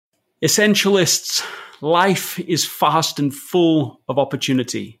Essentialists, life is fast and full of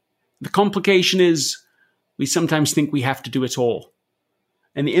opportunity. The complication is we sometimes think we have to do it all.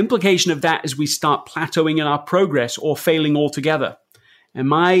 And the implication of that is we start plateauing in our progress or failing altogether. And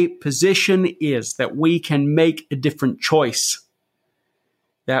my position is that we can make a different choice,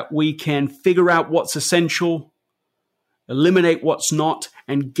 that we can figure out what's essential, eliminate what's not,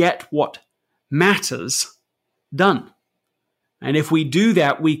 and get what matters done. And if we do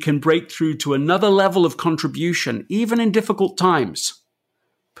that, we can break through to another level of contribution, even in difficult times,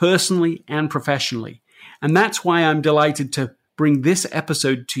 personally and professionally. And that's why I'm delighted to bring this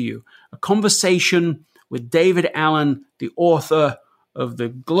episode to you, a conversation with David Allen, the author of the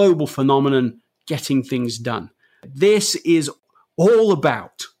global phenomenon, Getting Things Done. This is all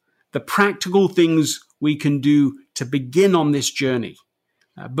about the practical things we can do to begin on this journey.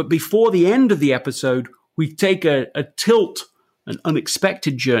 But before the end of the episode, we take a tilt, an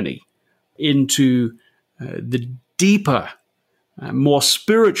unexpected journey into the deeper, more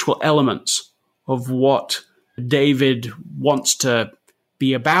spiritual elements of what David wants to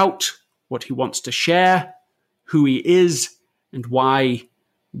be about, what he wants to share, who he is, and why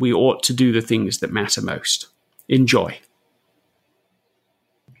we ought to do the things that matter most. Enjoy.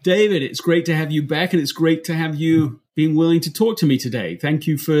 David, it's great to have you back, and it's great to have you being willing to talk to me today. Thank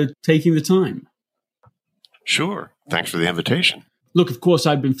you for taking the time. Sure. Thanks for the invitation. Look, of course,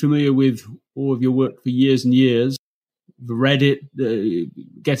 I've been familiar with all of your work for years and years. I've read it,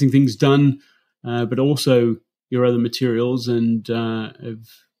 Getting Things Done, but also your other materials, and have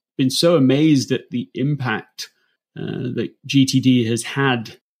been so amazed at the impact that GTD has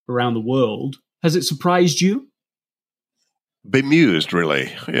had around the world. Has it surprised you? Bemused,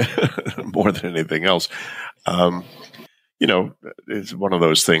 really, more than anything else. It's one of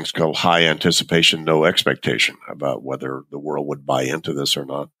those things called high anticipation, no expectation about whether the world would buy into this or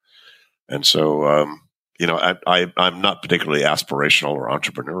not. And so, I'm not particularly aspirational or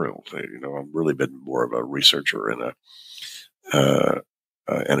entrepreneurial. I've really been more of a researcher and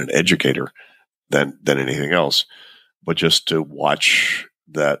an educator than anything else. But just to watch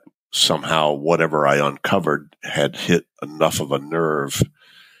that somehow whatever I uncovered had hit enough of a nerve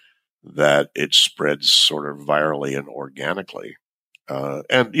that it spreads sort of virally and organically.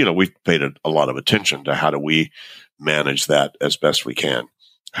 We've paid a lot of attention to how do we manage that as best we can?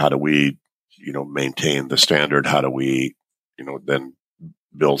 How do we, maintain the standard? How do we, then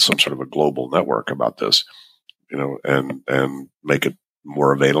build some sort of a global network about this, and make it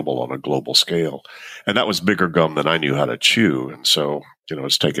more available on a global scale? And that was bigger gum than I knew how to chew. And so,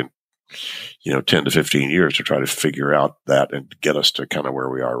 it's taken 10 to 15 years to try to figure out that and get us to kind of where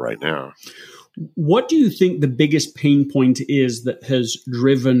we are right now. What do you think the biggest pain point is that has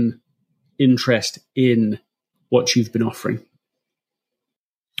driven interest in what you've been offering?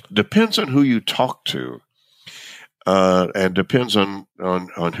 Depends on who you talk to, and depends on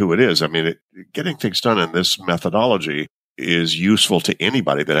who it is. I mean, Getting Things Done in this methodology is useful to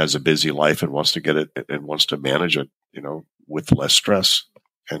anybody that has a busy life and wants to get it and wants to manage it, with less stress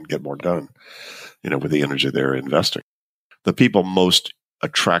and get more done, with the energy they're investing. The people most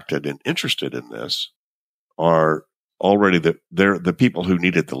attracted and interested in this are already they're the people who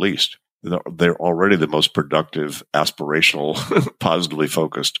need it the least. They're already the most productive, aspirational, positively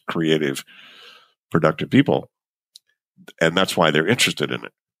focused, creative, productive people. And that's why they're interested in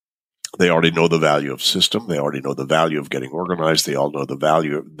it. They already know the value of system. They already know the value of getting organized. They all know the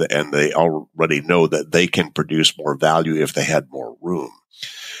value and they already know that they can produce more value if they had more room.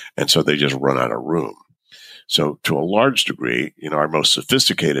 And so they just run out of room. So to a large degree, our most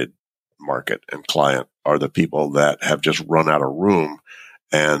sophisticated market and client are the people that have just run out of room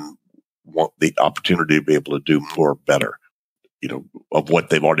and want the opportunity to be able to do more better, of what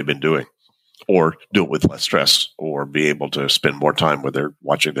they've already been doing, or do it with less stress, or be able to spend more time with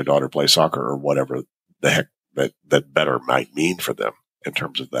watching their daughter play soccer, or whatever the heck that better might mean for them in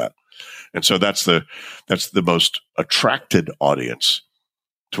terms of that. And so that's the most attracted audience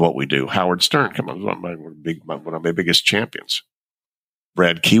to what we do. Howard Stern, come on, one of my biggest champions.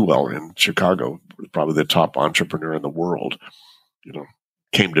 Brad Keywell in Chicago, probably the top entrepreneur in the world,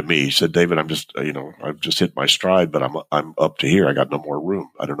 came to me, said, David, I've just hit my stride, but I'm up to here. I got no more room.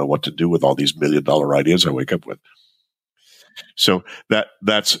 I don't know what to do with all these $1 million ideas I wake up with. So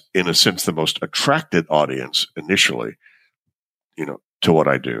that's in a sense the most attracted audience initially, to what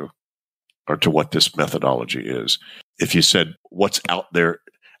I do or to what this methodology is. If you said what's out there,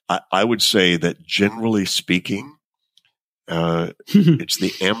 I would say that generally speaking, it's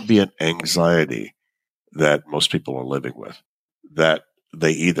the ambient anxiety that most people are living with, that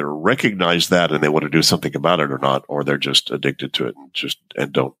they either recognize that and they want to do something about it or not, or they're just addicted to it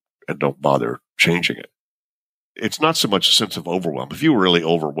and and don't bother changing it. It's not so much a sense of overwhelm. If you were really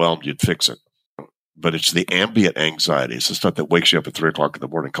overwhelmed, you'd fix it. But it's the ambient anxiety. It's the stuff that wakes you up at 3 o'clock in the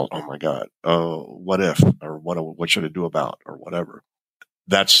morning called, oh my God, what if, or what should I do about, or whatever.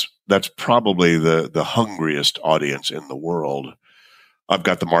 That's probably the hungriest audience in the world. I've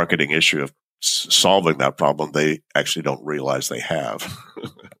got the marketing issue of solving that problem. They actually don't realize they have.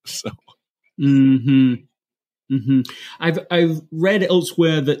 So. Mm-hmm. Mm-hmm. I've read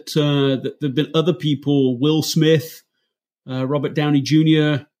elsewhere that there've been other people, Will Smith, Robert Downey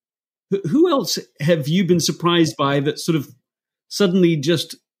Jr. Who else have you been surprised by that sort of suddenly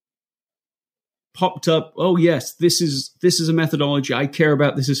just popped up? Oh yes, this is a methodology I care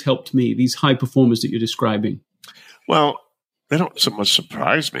about. This has helped me. These high performers that you're describing. Well, they don't so much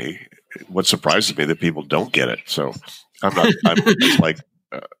surprise me. What surprises me that people don't get it. So I'm just like,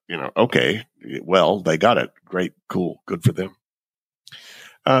 okay, well, they got it. Great, cool, good for them.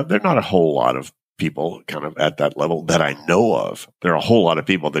 There are not a whole lot of people kind of at that level that I know of. There are a whole lot of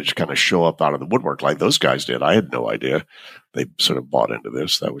people that just kind of show up out of the woodwork like those guys did. I had no idea. They sort of bought into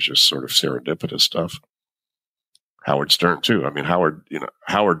this. That was just sort of serendipitous stuff. Howard Stern too. I mean,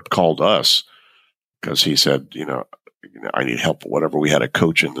 Howard called us because he said, I need help or whatever. We had a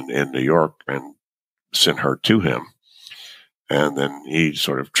coach in New York and sent her to him. And then he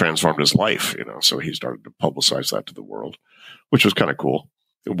sort of transformed his life, so he started to publicize that to the world, which was kind of cool.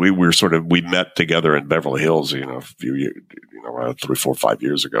 We met together in Beverly Hills, a few years, 3, 4, 5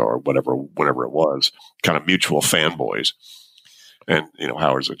 years ago or whenever it was, kind of mutual fanboys. And,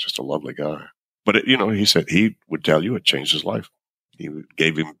 Howard's just a lovely guy. But, he said he would tell you it changed his life. He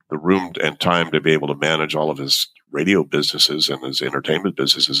gave him the room and time to be able to manage all of his radio businesses and his entertainment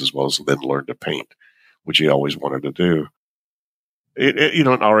businesses, as well as then learn to paint, which he always wanted to do. And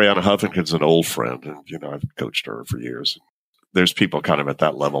Arianna Huffington's an old friend, and, I've coached her for years. There's people kind of at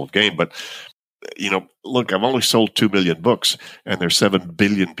that level of game. But, look, I've only sold 2 million books, and there's 7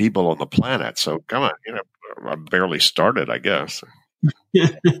 billion people on the planet. So come on, I barely started, I guess.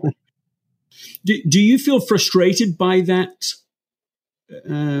 Do you feel frustrated by that?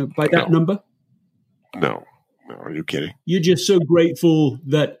 That number? No, are you kidding? You're just so grateful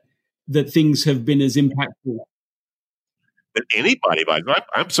that things have been as impactful. That anybody buys.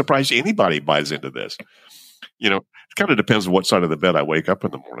 I'm surprised anybody buys into this. It kind of depends on what side of the bed I wake up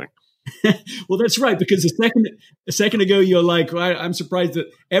in the morning. Well, that's right, because a second ago you're like, well, I'm surprised that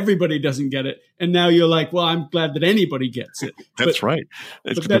everybody doesn't get it, and now you're like, well, I'm glad that anybody gets it. That's right.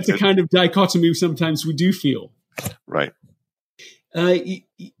 But that's a kind of dichotomy sometimes we do feel. Right.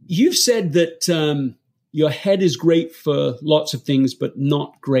 You've said that your head is great for lots of things, but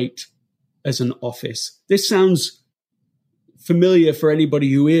not great as an office. This sounds familiar for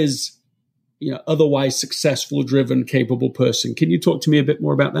anybody who is, otherwise successful, driven, capable person. Can you talk to me a bit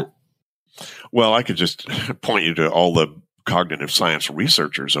more about that? Well, I could just point you to all the cognitive science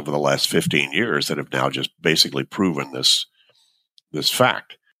researchers over the last 15 years that have now just basically proven this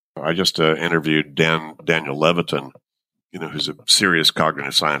fact. I just interviewed Daniel Levitin, who's a serious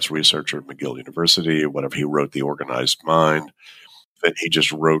cognitive science researcher at McGill University, whatever. He wrote The Organized Mind. Then he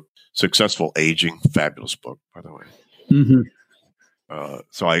just wrote Successful Aging, fabulous book, by the way. Mm-hmm.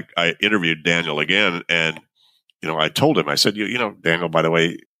 So I interviewed Daniel again, and, I told him, I said, Daniel, by the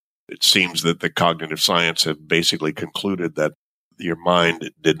way, it seems that the cognitive science have basically concluded that your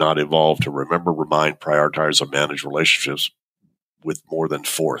mind did not evolve to remember, remind, prioritize, or manage relationships with more than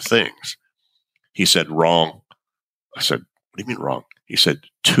 4 things. He said, wrong. I said, what do you mean wrong? He said,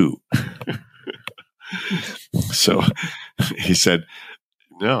 2. So he said,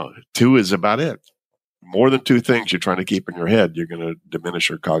 no, 2 is about it. More than 2 things you're trying to keep in your head, you're going to diminish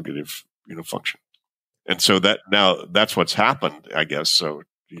your cognitive, function. And so that's what's happened, I guess. So,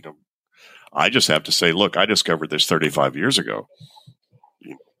 I just have to say, look, I discovered this 35 years ago,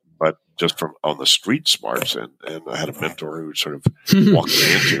 but just from on the street smarts. And I had a mentor who sort of walked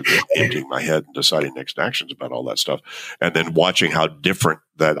me into emptying my head and deciding next actions about all that stuff. And then watching how different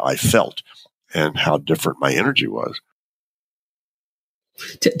that I felt and how different my energy was.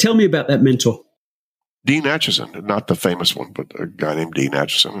 Tell me about that mentor. Dean Acheson, not the famous one, but a guy named Dean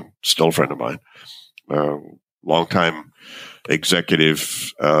Acheson, still a friend of mine, longtime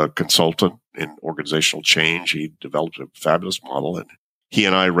executive consultant in organizational change. He developed a fabulous model, and he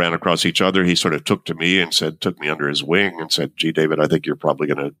and I ran across each other. He sort of took me under his wing and said, gee, David, I think you're probably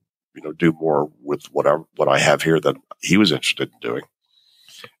going to, do more with what I have here than he was interested in doing.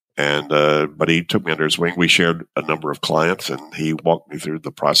 And, but he took me under his wing. We shared a number of clients, and he walked me through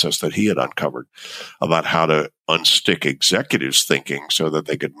the process that he had uncovered about how to unstick executives' thinking so that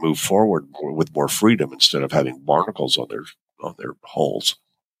they could move forward with more freedom instead of having barnacles on their holes.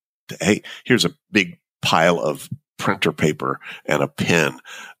 hey, here's a big pile of printer paper and a pen.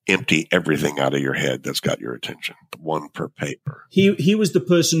 Empty everything out of your head that's got your attention. One per paper. He was the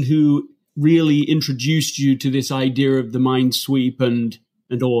person who really introduced you to this idea of the mind sweep and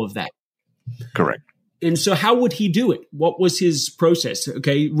all of that. Correct. And so how would he do it? What was his process?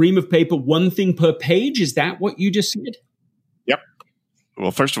 Okay, ream of paper, one thing per page. Is that what you just said? Yep.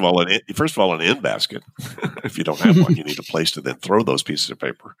 Well, first of all, an in basket. If you don't have one, you need a place to then throw those pieces of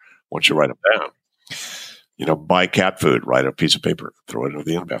paper once you write them down. Buy cat food, write a piece of paper, throw it into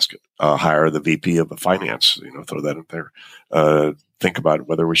the in basket. Hire the VP of the finance, throw that in there. Think about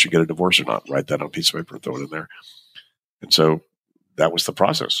whether we should get a divorce or not. Write that on a piece of paper and throw it in there. And so that was the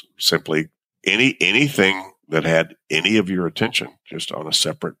process. Simply anything that had any of your attention, just on a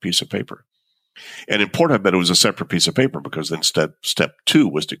separate piece of paper. And important that it was a separate piece of paper, because then step 2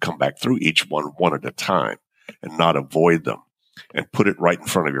 was to come back through each one at a time and not avoid them, and put it right in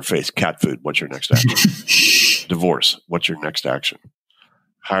front of your face. Cat food, what's your next action? Divorce, what's your next action?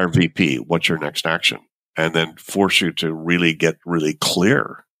 Hire VP, what's your next action? And then force you to really get really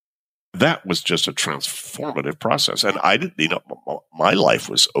clear. That was just a transformative process. And I didn't, my life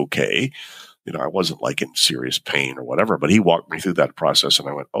was okay. I wasn't like in serious pain or whatever, but he walked me through that process and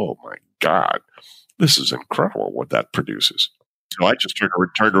I went, oh my God, this is incredible what that produces. So I just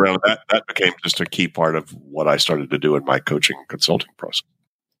turned around, and that became just a key part of what I started to do in my coaching and consulting process.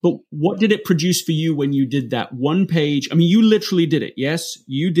 But what did it produce for you when you did that one page? I mean, you literally did it. Yes,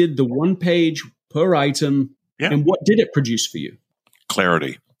 you did the one page per item. Yeah. And what did it produce for you?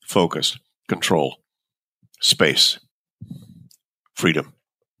 Clarity, focus, control, space, freedom.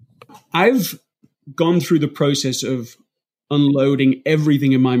 I've gone through the process of unloading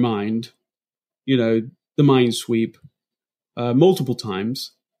everything in my mind, the mind sweep, multiple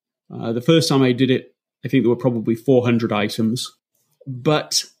times. The first time I did it, I think there were probably 400 items.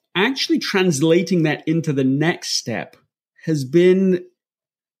 But actually translating that into the next step has been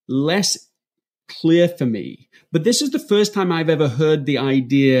less clear for me. But this is the first time I've ever heard the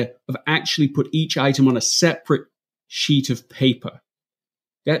idea of actually put each item on a separate sheet of paper.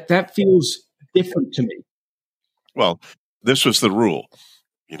 That feels different to me. Well, this was the rule.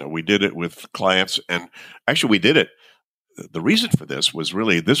 We did it with clients, and actually we did it. The reason for this was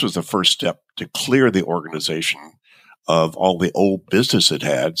this was the first step to clear the organization of all the old business it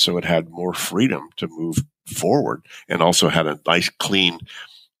had, so it had more freedom to move forward, and also had a nice, clean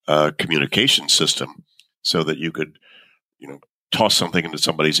communication system so that you could, toss something into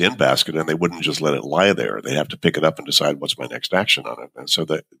somebody's in basket and they wouldn't just let it lie there. They'd have to pick it up and decide what's my next action on it. And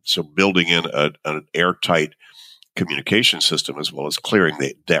so building in an airtight communication system, as well as clearing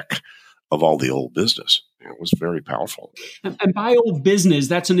the deck of all the old business, it was very powerful. And by old business,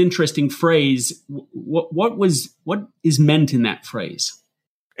 that's an interesting phrase. What is meant in that phrase?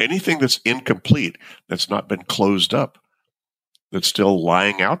 Anything that's incomplete, that's not been closed up, that's still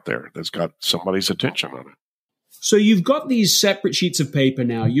lying out there, that's got somebody's attention on it. So you've got these separate sheets of paper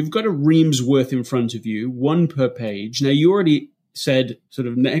now. You've got a ream's worth in front of you, one per page. Now, you already said sort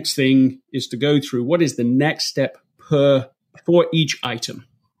of next thing is to go through. What is the next step for each item?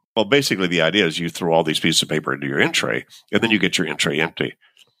 Well, basically, the idea is you throw all these pieces of paper into your in tray, and then you get your in tray empty.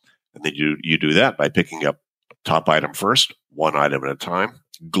 And then you do that by picking up top item first, one item at a time,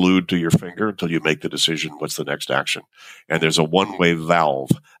 glued to your finger until you make the decision what's the next action. And there's a one-way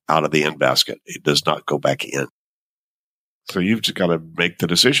valve out of the in basket. It does not go back in. So you've just got to make the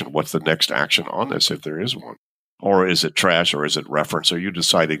decision. What's the next action on this, if there is one? Or is it trash, or is it reference? Or you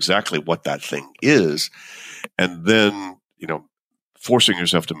decide exactly what that thing is, and then, forcing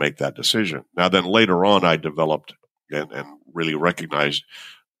yourself to make that decision. Now, then later on, I developed and really recognized,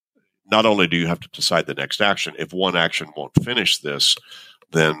 not only do you have to decide the next action, if one action won't finish this,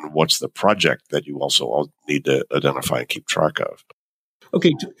 then what's the project that you also all need to identify and keep track of?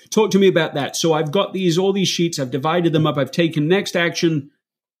 Okay, talk to me about that. So I've got all these sheets, I've divided them up, I've taken next action,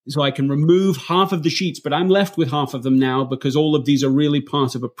 so I can remove half of the sheets, but I'm left with half of them now because all of these are really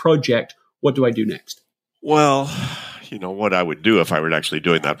part of a project. What do I do next? Well, what I would do if I were actually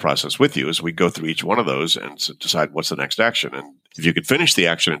doing that process with you is we go through each one of those and decide what's the next action. And if you could finish the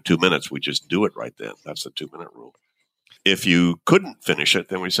action in 2 minutes, we just do it right then. That's the 2-minute rule. If you couldn't finish it,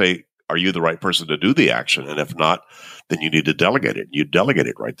 then we say, are you the right person to do the action? And if not, then you need to delegate it. You delegate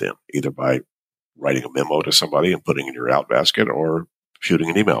it right then, either by writing a memo to somebody and putting it in your out basket, or shooting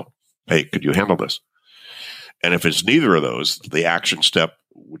an email. Hey, could you handle this? And if it's neither of those, the action step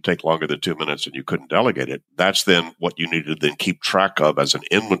would take longer than 2 minutes and you couldn't delegate it. That's then what you need to then keep track of as an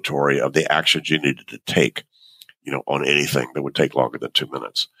inventory of the actions you needed to take, on anything that would take longer than 2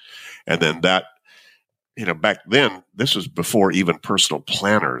 minutes. And then that back then, this was before even personal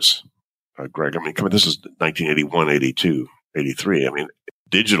planners, Greg. I mean, this is 1981, 82, 83. I mean,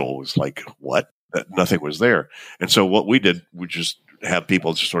 digital was like, what? Nothing was there. And so what we did, we just have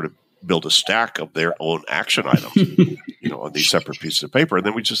people just sort of build a stack of their own action items, on these separate pieces of paper. And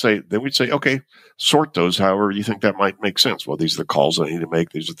then we'd say, okay, sort those however you think that might make sense. Well, these are the calls I need to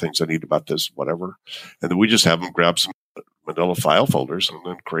make. These are things I need about this, whatever. And then we just have them grab some manila file folders and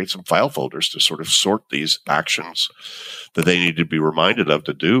then create some file folders to sort of sort these actions that they need to be reminded of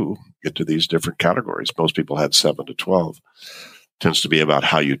to do into these different categories. Most people had 7 to 12. Tends to be about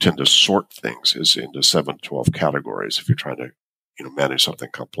how you tend to sort things is into 7 to 12 categories if you're trying to manage something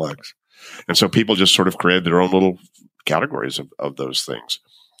complex. And so people just sort of created their own little categories of those things.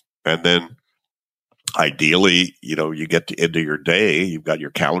 And then ideally, you get to end of your day, you've got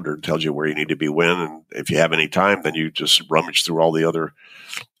your calendar that tells you where you need to be when. And if you have any time, then you just rummage through all the other,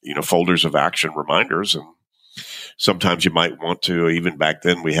 folders of action reminders. And sometimes you might want to, even back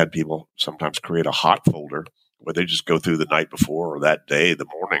then, we had people sometimes create a hot folder where they just go through the night before or that day, the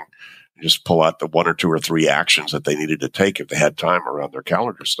morning, and just pull out the 1 or 2 or 3 actions that they needed to take if they had time around their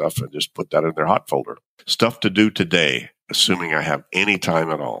calendar stuff and just put that in their hot folder. Stuff to do today, assuming I have any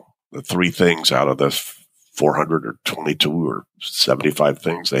time at all. The 3 things out of the 400 or 22 or 75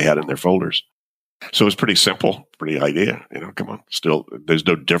 things they had in their folders. So it's pretty simple, pretty idea. Come on. Still, there's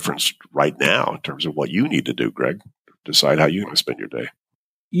no difference right now in terms of what you need to do, Greg. Decide how you're going to spend your day.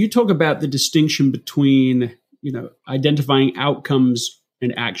 You talk about the distinction between identifying outcomes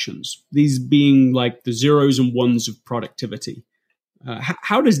and actions, these being like the zeros and ones of productivity.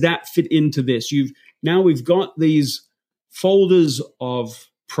 How does that fit into this? We've got these folders of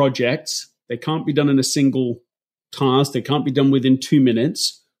projects. They can't be done in a single task. They can't be done within 2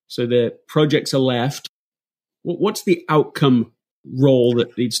 minutes. So the projects are left. What's the outcome role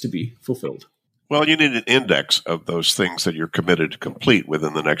that needs to be fulfilled? Well, you need an index of those things that you're committed to complete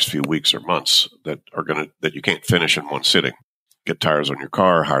within the next few weeks or months that you can't finish in one sitting. Get tires on your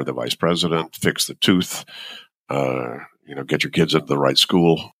car, hire the vice president, fix the tooth, get your kids into the right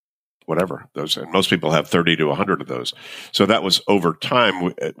school, whatever. And most people have 30 to 100 of those. So that was over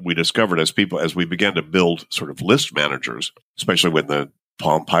time. We discovered as we began to build sort of list managers, especially when the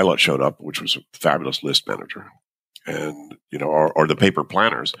Palm Pilot showed up, which was a fabulous list manager. And, or the paper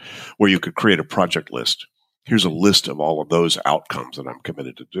planners where you could create a project list. Here's a list of all of those outcomes that I'm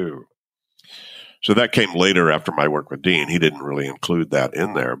committed to do. So that came later after my work with Dean. He didn't really include that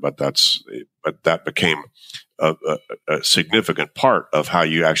in there, but that became a significant part of how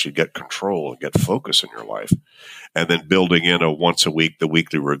you actually get control and get focus in your life. And then building in a once a week, the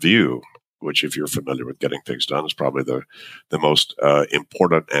weekly review, which if you're familiar with getting things done is probably the most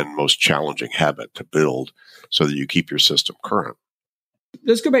important and most challenging habit to build so that you keep your system current.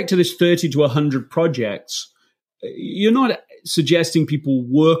 Let's go back to this 30 to 100 projects. You're not suggesting people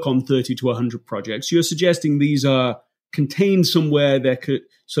work on 30 to 100 projects. You're suggesting these are contained somewhere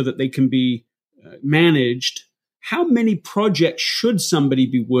so that they can be managed. How many projects should somebody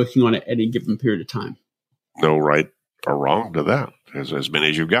be working on at any given period of time? No right or wrong to that. As many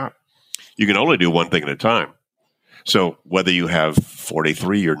as you've got. You can only do one thing at a time. So whether you have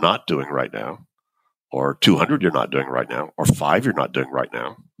 43 you're not doing right now, or 200 you're not doing right now, or 5 you're not doing right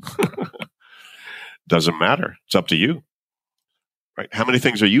now, doesn't matter. It's up to you. Right? How many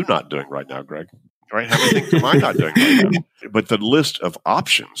things are you not doing right now, Greg? Right? How many things am I not doing right now? But the list of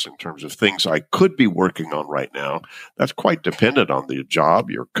options in terms of things I could be working on right now, that's quite dependent on the job,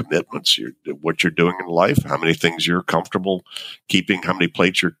 your commitments, what you're doing in life, how many things you're comfortable keeping, how many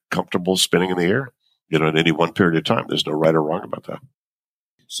plates you're comfortable spinning in the air, at any one period of time. There's no right or wrong about that.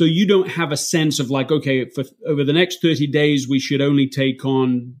 So you don't have a sense of like, okay, over the next 30 days, we should only take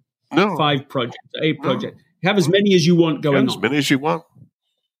on 5 projects, 8 projects. Have as many as you want going on. As many as you want.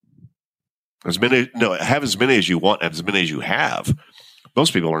 Have as many as you want and as many as you have.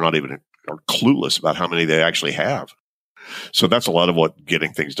 Most people are clueless about how many they actually have. So that's a lot of what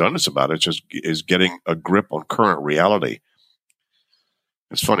getting things done is about. It's just getting a grip on current reality.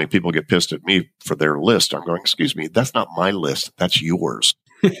 It's funny, people get pissed at me for their list. I'm going, excuse me, that's not my list. That's yours.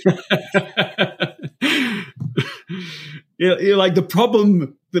 You're like the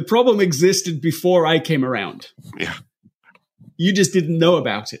problem existed before I came around. Yeah. You just didn't know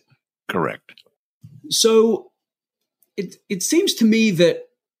about it. Correct. So it seems to me that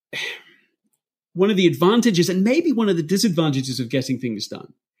one of the advantages and maybe one of the disadvantages of getting things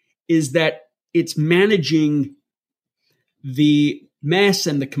done is that it's managing the mess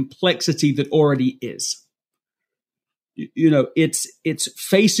and the complexity that already is. It's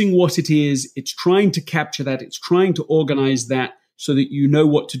facing what it is. It's trying to capture that. It's trying to organize that so that you know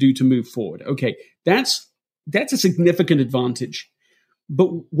what to do to move forward. Okay, that's a significant advantage. But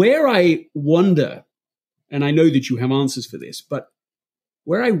where I wonder, and I know that you have answers for this, but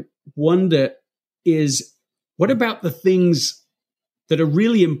where I wonder is, what about the things that are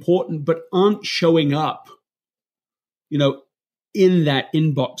really important but aren't showing up, in that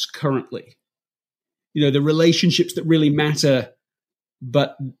inbox currently? The relationships that really matter,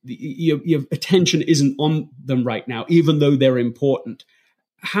 but your attention isn't on them right now, even though they're important.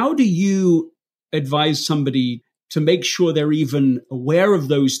 How do you advise somebody to make sure they're even aware of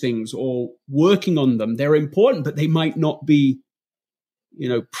those things or working on them? They're important, but they might not be,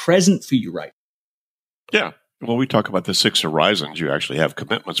 present for you right now. Yeah. Well, we talk about the 6 horizons. You actually have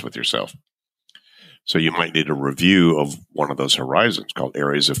commitments with yourself. So you might need a review of one of those horizons called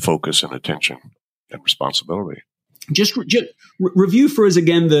areas of focus and attention and responsibility. Just review for us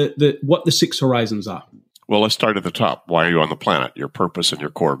again what the 6 horizons are. Well, let's start at the top. Why are you on the planet? Your purpose and your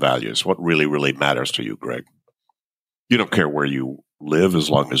core values. What really, really matters to you, Greg? You don't care where you live as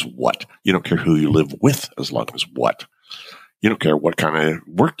long as what? You don't care who you live with as long as what? You don't care what kind of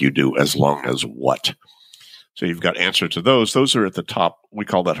work you do as long as what? So you've got answer to those. Those are at the top. We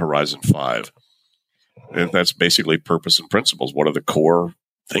call that Horizon 5. And that's basically purpose and principles. What are the core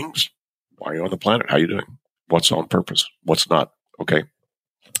things? Why are you on the planet? How are you doing? What's on purpose? What's not? Okay.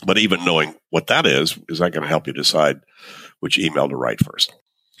 But even knowing what that is that going to help you decide which email to write first?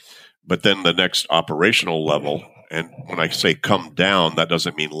 But then the next operational level, and when I say come down, that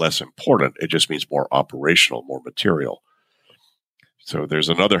doesn't mean less important. It just means more operational, more material. So there's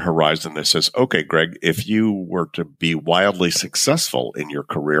another horizon that says, okay, Greg, if you were to be wildly successful in your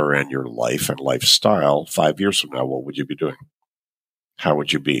career and your life and lifestyle 5 years from now, what would you be doing? How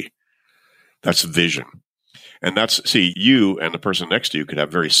would you be? That's vision. And you and the person next to you could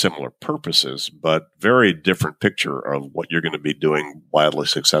have very similar purposes, but very different picture of what you're going to be doing wildly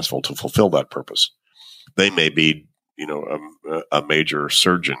successful to fulfill that purpose. They may be, a major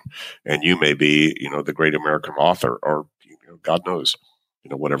surgeon, and you may be, the great American author, or God knows,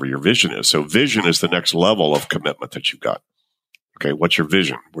 whatever your vision is. So vision is the next level of commitment that you've got. Okay, what's your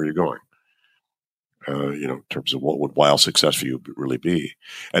vision? Where are you going? In terms of what would wild success for you really be.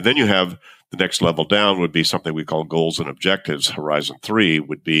 And then you have the next level down would be something we call goals and objectives. Horizon 3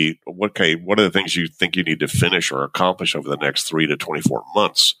 would be, okay, what are the things you think you need to finish or accomplish over the next 3 to 24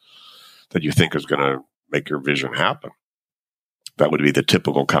 months that you think is going to make your vision happen? That would be the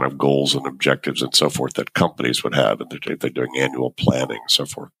typical kind of goals and objectives and so forth that companies would have if they're doing annual planning and so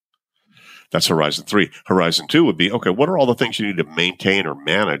forth. That's Horizon 3. Horizon 2 would be, okay, what are all the things you need to maintain or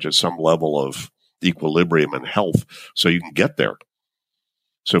manage at some level of equilibrium and health so you can get there?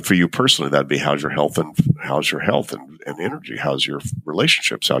 So for you personally, that'd be how's your health and energy? How's your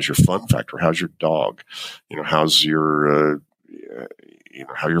relationships? How's your fun factor? How's your dog? How's your,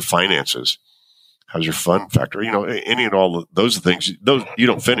 how your finances? How's your fun factor? Any and all those things, those you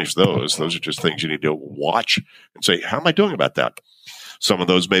don't finish those. Those are just things you need to watch and say, how am I doing about that? Some of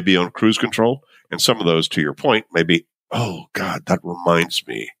those may be on cruise control, and some of those, to your point, may be, oh God, that reminds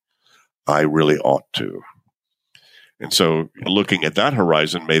me, I really ought to. And so looking at that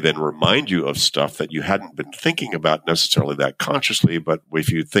horizon may then remind you of stuff that you hadn't been thinking about necessarily that consciously, but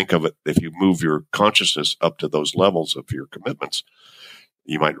if you think of it, if you move your consciousness up to those levels of your commitments,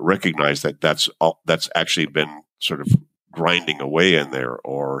 you might recognize that that's actually been sort of grinding away in there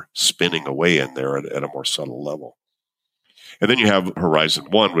or spinning away in there at a more subtle level. And then you have Horizon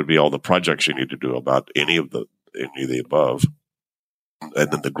 1 would be all the projects you need to do about any of the above.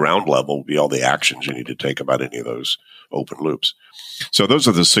 And then the ground level would be all the actions you need to take about any of those open loops. So those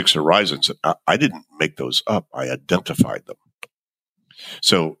are the 6 horizons. I didn't make those up. I identified them.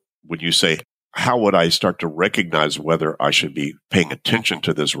 So when you say, how would I start to recognize whether I should be paying attention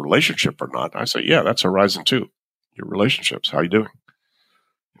to this relationship or not? I say, yeah, that's Horizon 2, your relationships. How are you doing?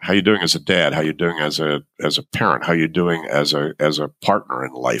 How are you doing as a dad? How are you doing as a parent? How are you doing as a partner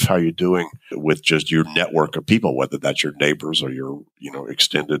in life? How are you doing with just your network of people, whether that's your neighbors or your,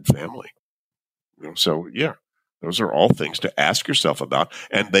 extended family? So yeah, those are all things to ask yourself about,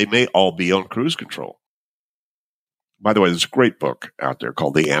 and they may all be on cruise control. By the way, there's a great book out there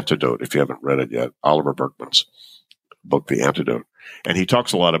called The Antidote, if you haven't read it yet, Oliver Burkeman's book, The Antidote. And he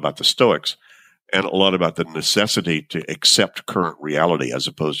talks a lot about the Stoics and a lot about the necessity to accept current reality as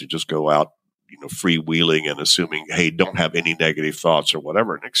opposed to just go out, freewheeling and assuming, hey, don't have any negative thoughts or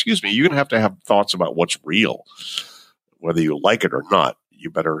whatever. And excuse me, you're going to have thoughts about what's real. Whether you like it or not, you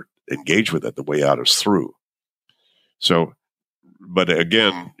better engage with it. The way out is through. So, but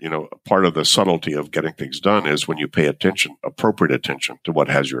again, part of the subtlety of getting things done is when you pay attention, appropriate attention to what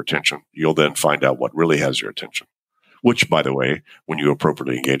has your attention, you'll then find out what really has your attention. which, by the way, when you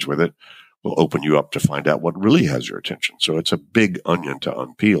appropriately engage with it, will open you up to find out what really has your attention. So it's a big onion to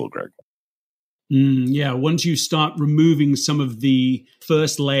unpeel, Greg. Yeah, once you start removing some of the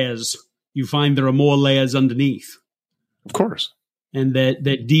first layers, you find there are more layers underneath. Of course. And they're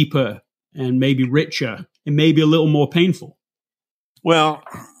deeper and maybe richer and maybe a little more painful. Well,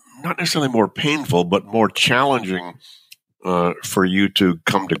 not necessarily more painful, but more challenging for you to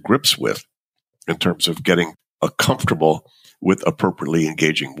come to grips with in terms of getting comfortable with appropriately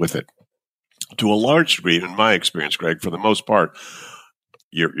engaging with it. To a large degree, in my experience, Greg, for the most part,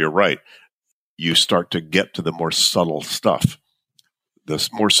 you're right. You start to get to the more subtle stuff. The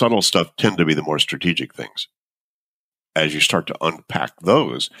more subtle stuff tend to be the more strategic things. As you start to unpack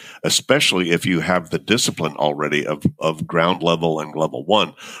those, especially if you have the discipline already of ground level and level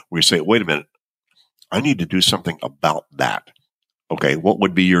one, where you say, wait a minute, I need to do something about that. Okay, what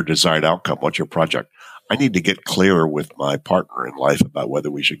would be your desired outcome? What's your project? I need to get clearer with my partner in life about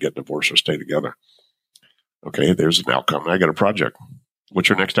whether we should get divorced or stay together. Okay, there's an outcome. I got a project. What's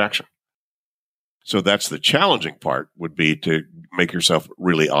your next action? So that's the challenging part, would be to make yourself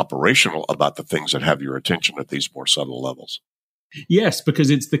really operational about the things that have your attention at these more subtle levels. Yes,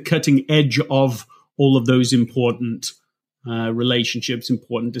 because it's the cutting edge of all of those important relationships,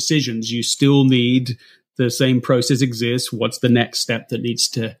 important decisions. You still need the same process exists. What's the next step that needs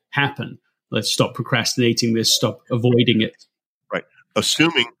to happen? Let's stop procrastinating this, stop avoiding it. Right.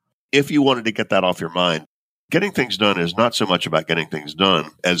 Assuming if you wanted to get that off your mind, getting things done is not so much about getting things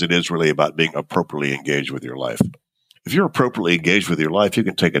done as it is really about being appropriately engaged with your life. If you're appropriately engaged with your life, you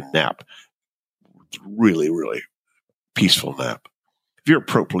can take a nap. Really, really peaceful nap. If you're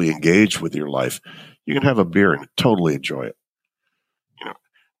appropriately engaged with your life, you can have a beer and totally enjoy it. You know,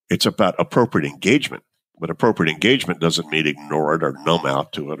 it's about appropriate engagement, but appropriate engagement doesn't mean ignore it or numb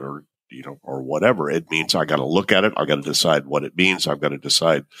out to it or whatever. It means I got to look at it. I got to decide what it means. I've got to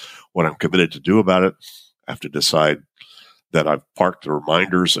decide what I'm committed to do about it. I have to decide that I've parked the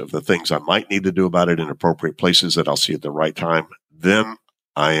reminders of the things I might need to do about it in appropriate places that I'll see at the right time. Then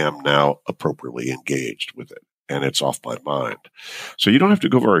I am now appropriately engaged with it, and it's off my mind. So you don't have to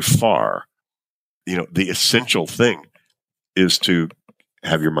go very far. The essential thing is to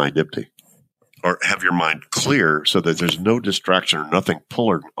have your mind empty or have your mind clear so that there's no distraction or nothing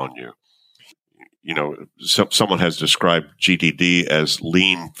pulling on you. Someone has described GTD as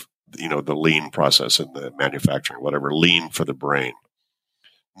lean, the lean process in the manufacturing, whatever, lean for the brain.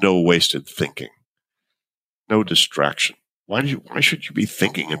 No wasted thinking. No distraction. Why should you be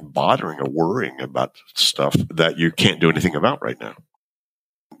thinking and bothering or worrying about stuff that you can't do anything about right now?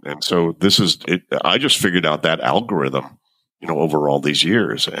 And so this is it. I just figured out that algorithm, over all these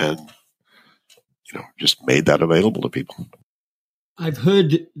years, and just made that available to people. I've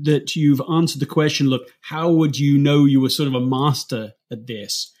heard that you've answered the question, look, how would you know you were sort of a master at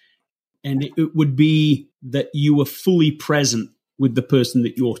this? And it would be that you were fully present with the person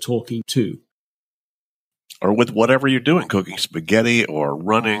that you're talking to. Or with whatever you're doing, cooking spaghetti or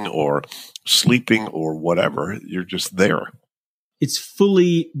running or sleeping or whatever. You're just there. It's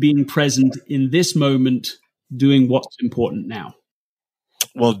fully being present in this moment, doing what's important now.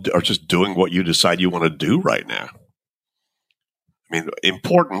 Well, or just doing what you decide you want to do right now. I mean,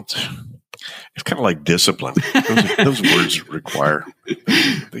 important, it's kind of like discipline. Those words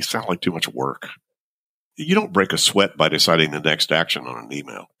they sound like too much work. You don't break a sweat by deciding the next action on an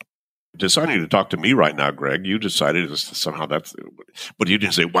email. Deciding to talk to me right now, Greg, you decided somehow but you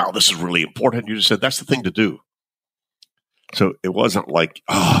didn't say, wow, this is really important. You just said, that's the thing to do. So it wasn't like,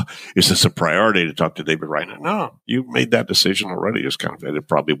 is this a priority to talk to David right now? No, you made that decision already. It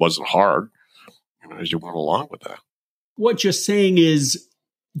probably wasn't hard as you went along with that. What you're saying is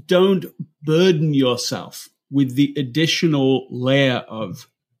don't burden yourself with the additional layer of,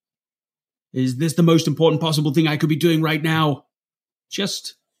 is this the most important possible thing I could be doing right now?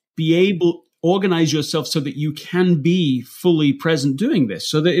 Just be able, organize yourself so that you can be fully present doing this,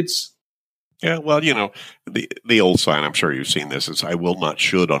 so that it's... Yeah, well, the old sign, I'm sure you've seen this, is I will not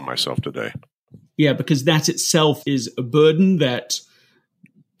should on myself today. Yeah, because that itself is a burden that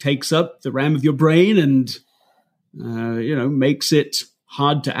takes up the RAM of your brain and, makes it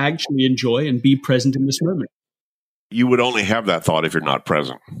hard to actually enjoy and be present in this moment. You would only have that thought if you're not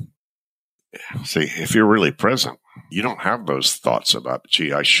present. See, if you're really present, you don't have those thoughts about,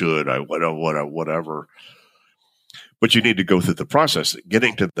 gee, I should, whatever. But you need to go through the process,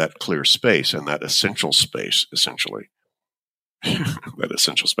 getting to that clear space and that essential space, essentially. That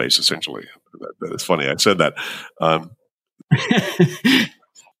essential space, essentially. That is funny. I said that.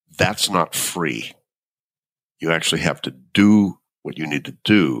 That's not free. You actually have to do what you need to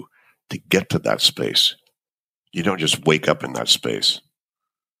do to get to that space. You don't just wake up in that space.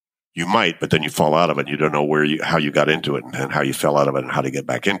 You might, but then you fall out of it. You don't know how you got into it and how you fell out of it and how to get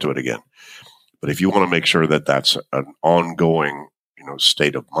back into it again. But if you want to make sure that that's an ongoing,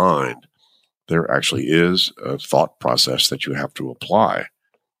 state of mind, there actually is a thought process that you have to apply,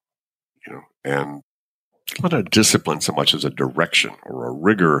 and it's not a discipline so much as a direction or a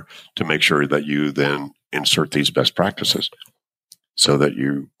rigor to make sure that you then insert these best practices so that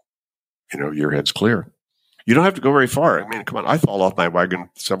your head's clear. You don't have to go very far. I mean, come on, I fall off my wagon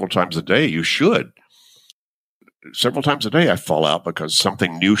several times a day. You should. Several times a day I fall out because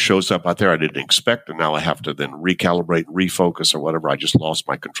something new shows up out there I didn't expect, and now I have to then recalibrate, refocus, or whatever. I just lost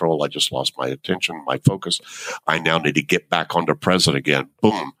my control. I just lost my attention, my focus. I now need to get back onto present again.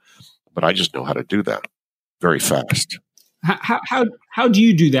 Boom. But I just know how to do that very fast. How do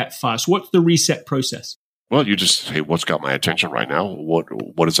you do that fast? What's the reset process? Well, you just say, what's got my attention right now?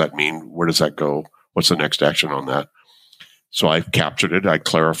 What does that mean? Where does that go? What's the next action on that? So I've captured it. I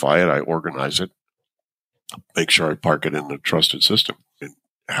clarify it. I organize it. Make sure I park it in the trusted system,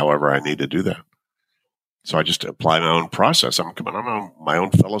 however I need to do that. So I just apply my own process. I'm my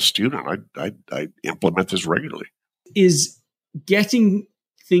own fellow student. I implement this regularly. Is getting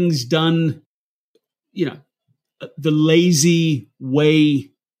things done, the lazy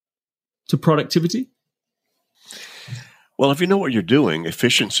way to productivity? Well, if you know what you're doing,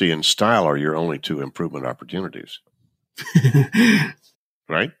 efficiency and style are your only two improvement opportunities.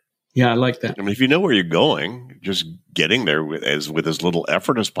 Right? Yeah, I like that. I mean, if you know where you're going, just getting there with as little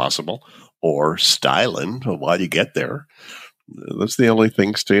effort as possible, or styling while you get there, that's the only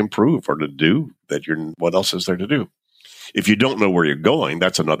things to improve or to do. What else is there to do? If you don't know where you're going,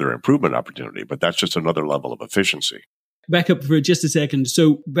 that's another improvement opportunity, but that's just another level of efficiency. Back up for just a second.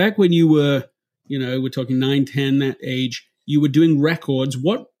 So back when you were, we're talking 9, 10, that age, you were doing records.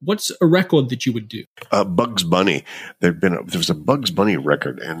 What's a record that you would do? Bugs Bunny. There was a Bugs Bunny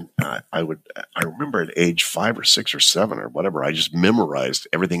record, and I remember at age 5 or 6 or 7 or whatever, I just memorized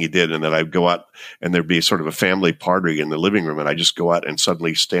everything he did, and then I'd go out, and there'd be sort of a family party in the living room, and I just go out and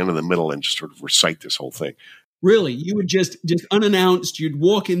suddenly stand in the middle and just sort of recite this whole thing. Really, you would just unannounced. You'd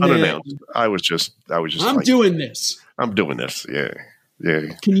walk in there. Unannounced. I was just. I'm doing this. I'm doing this. Yeah.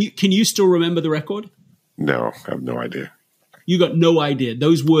 Can you still remember the record? No, I have no idea. You got no idea.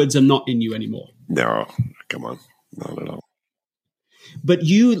 Those words are not in you anymore. No, come on. Not at all. But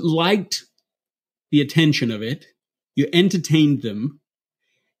you liked the attention of it. You entertained them.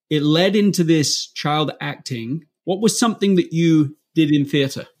 It led into this child acting. What was something that you did in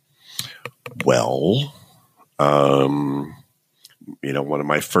theater? Well, one of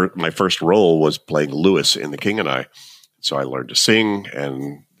my first role was playing Lewis in The King and I. So I learned to sing,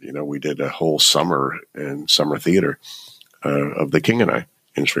 and, we did a whole summer in summer theater of The King and I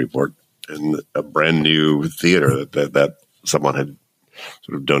in Shreveport, in a brand new theater that someone had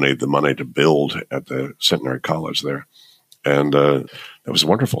sort of donated the money to build at the Centenary College there. And that was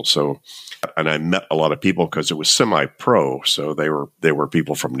wonderful. So, and I met a lot of people because it was semi-pro. So they were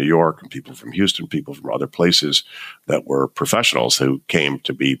people from New York and people from Houston, people from other places that were professionals who came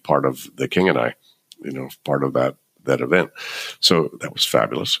to be part of The King and I, part of that event. So that was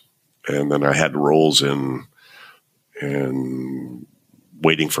fabulous. And then I had roles in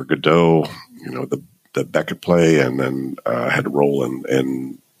Waiting for Godot, the Beckett play, and then I had a role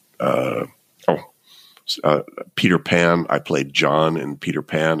in Peter Pan. I played John in Peter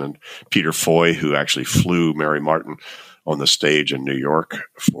Pan, and Peter Foy, who actually flew Mary Martin on the stage in New York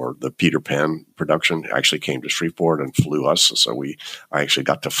for the Peter Pan production, actually came to Shreveport and flew us. So I actually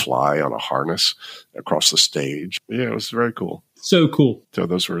got to fly on a harness across the stage. Yeah, it was very cool. So cool. So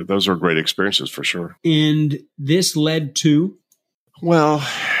those were great experiences for sure. And this led to? Well,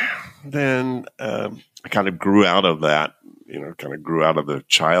 then I kind of grew out of that, grew out of the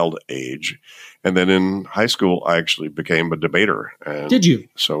child age. And then in high school, I actually became a debater. And did you?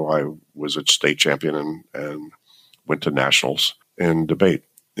 So I was a state champion and went to nationals in debate.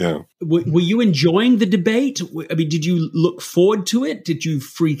 Yeah. Were you enjoying the debate? I mean, did you look forward to it? Did you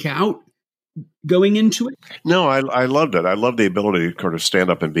freak out going into it? No, I loved it. I loved the ability to kind of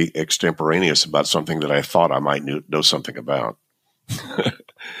stand up and be extemporaneous about something that I thought I might know something about.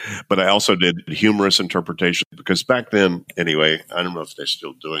 But I also did humorous interpretation because back then, anyway, I don't know if they're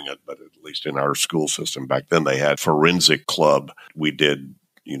still doing it, but at least in our school system back then, they had forensic club. We did,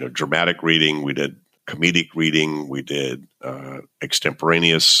 dramatic reading. We did comedic reading. We did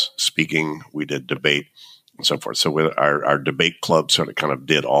extemporaneous speaking. We did debate and so forth. So our debate club sort of kind of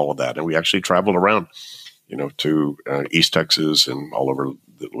did all of that. And we actually traveled around, to East Texas and all over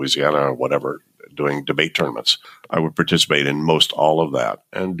Louisiana or whatever, doing debate tournaments. I would participate in most all of that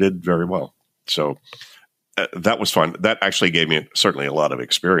and did very well. So that was fun. That actually gave me certainly a lot of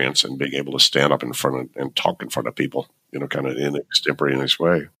experience in being able to stand up in front of and talk in front of people, kind of in an extemporaneous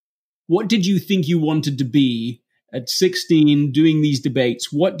way. What did you think you wanted to be at 16 doing these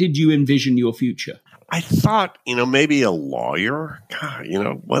debates? What did you envision your future? I thought, maybe a lawyer. God,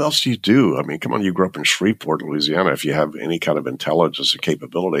 what else do you do? I mean, come on, you grew up in Shreveport, Louisiana. If you have any kind of intelligence or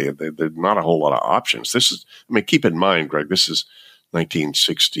capability, there's not a whole lot of options. Keep in mind, Greg, this is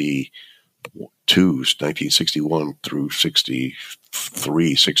 1962, 1961 through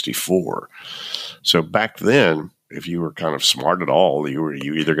 63, 64. So back then, if you were kind of smart at all, you were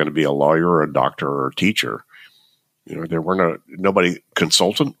either going to be a lawyer or a doctor or a teacher. There were nobody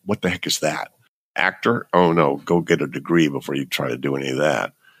consultant. What the heck is that? Actor? Oh no, go get a degree before you try to do any of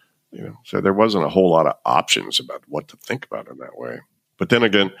that. So there wasn't a whole lot of options about what to think about in that way. But then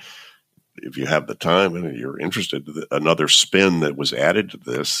again, if you have the time and you're interested, another spin that was added to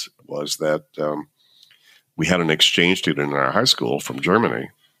this was that we had an exchange student in our high school from Germany,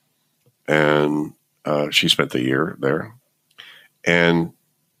 and she spent the year there. And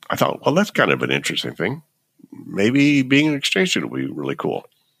I thought, well, that's kind of an interesting thing. Maybe being an exchange student would be really cool.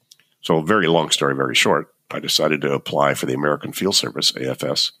 So a very long story, very short, I decided to apply for the American Field Service,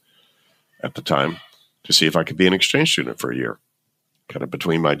 AFS, at the time to see if I could be an exchange student for a year, kind of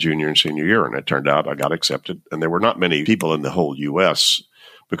between my junior and senior year. And it turned out I got accepted. And there were not many people in the whole U.S.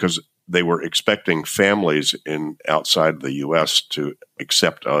 because they were expecting families outside the U.S. to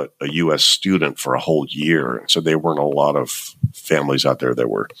accept a U.S. student for a whole year. So there weren't a lot of families out there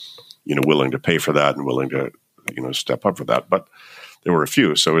that were, willing to pay for that and willing to, step up for that. But there were a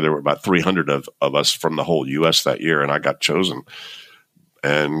few. So there were about 300 of us from the whole U.S. that year, and I got chosen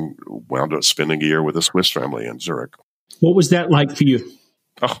and wound up spending a year with a Swiss family in Zurich. What was that like for you?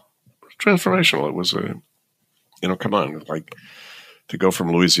 Oh, transformational. It was come on, like to go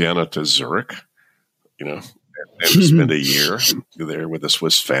from Louisiana to Zurich, and to spend a year there with a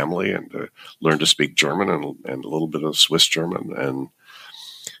Swiss family and to learn to speak German and a little bit of Swiss German. And,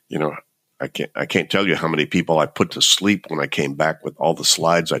 I can't tell you how many people I put to sleep when I came back with all the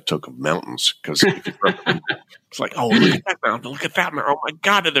slides I took of mountains. Because it's like, oh, look at that mountain, look at that mountain. Oh my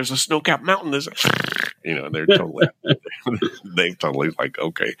God, there's a snow-capped mountain. They're totally, they totally like,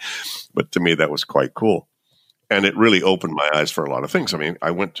 okay. But to me, that was quite cool. And it really opened my eyes for a lot of things. I mean, I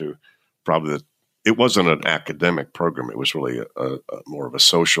went to it wasn't an academic program. It was really a more of a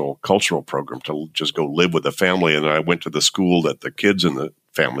social, cultural program to just go live with the family. And I went to the school that the kids in the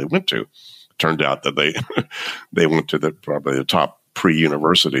family went to. Turned out that they went to probably the top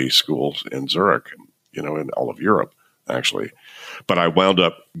pre-university schools in Zurich, in all of Europe, actually. But I wound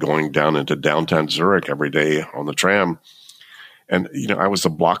up going down into downtown Zurich every day on the tram. And, I was a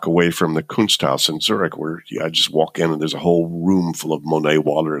block away from the Kunsthaus in Zurich, where I just walk in and there's a whole room full of Monet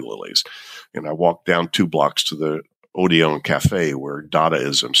water lilies. And I walked down 2 blocks to the Odeon Cafe, where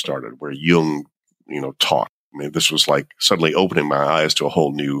Dadaism started, where Jung, taught. I mean, this was like suddenly opening my eyes to a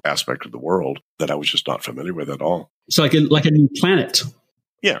whole new aspect of the world that I was just not familiar with at all. It's like a new planet.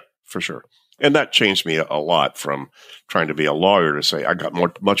 Yeah, for sure. And that changed me a lot from trying to be a lawyer to say I got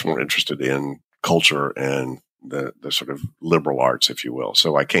much more interested in culture and the sort of liberal arts, if you will.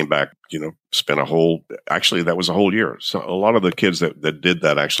 So I came back, spent that was a whole year. So a lot of the kids that did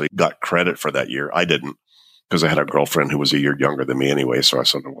that actually got credit for that year. I didn't, because I had a girlfriend who was a year younger than me anyway. So I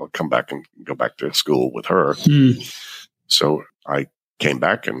said, well, come back and go back to school with her. So I came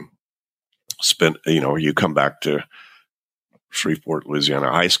back and spent, you come back to Shreveport,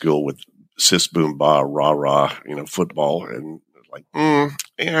 Louisiana high school with sis, boom, ba, rah, rah, football. And like, I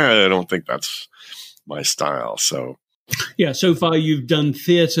don't think that's my style. So, yeah, so far you've done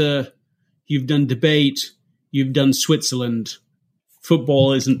theater, you've done debate, you've done Switzerland.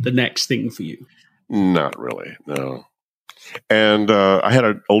 Football isn't the next thing for you. Not really, no. And I had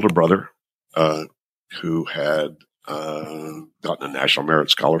an older brother who had gotten a National Merit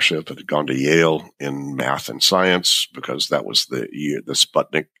Scholarship and had gone to Yale in math and science, because that was the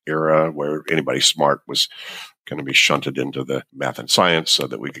Sputnik era where anybody smart was going to be shunted into the math and science so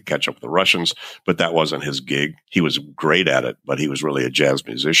that we could catch up with the Russians. But that wasn't his gig. He was great at it, but he was really a jazz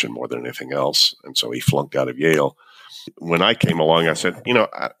musician more than anything else. And so he flunked out of Yale. When I came along, I said,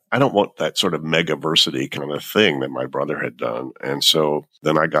 I don't want that sort of megaversity kind of thing that my brother had done. And so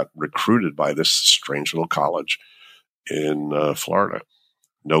then I got recruited by this strange little college in Florida.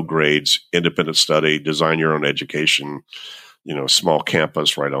 No grades, independent study, design your own education, small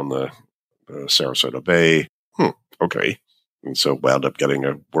campus right on the Sarasota Bay. Okay. And so wound up getting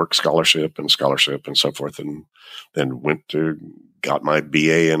a work scholarship and so forth. And then got my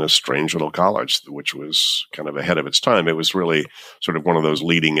BA in a strange little college, which was kind of ahead of its time. It was really sort of one of those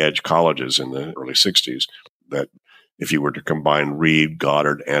leading edge colleges in the early 60s. that if you were to combine Reed,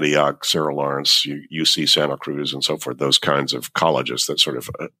 Goddard, Antioch, Sarah Lawrence, UC Santa Cruz, and so forth, those kinds of colleges that sort of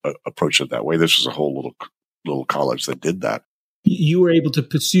approach it that way. This was a whole little college that did that. You were able to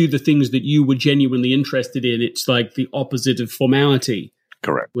pursue the things that you were genuinely interested in. It's like the opposite of formality.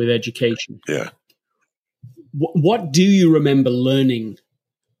 Correct. With education. Yeah. What do you remember learning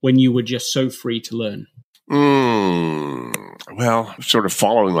when you were just so free to learn? Well, sort of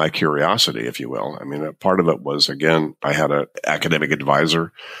following my curiosity, if you will. I mean, part of it was, again, I had an academic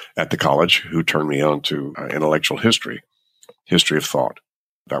advisor at the college who turned me on to intellectual history of thought.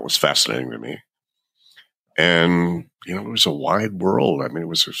 That was fascinating to me. And, it was a wide world. I mean, it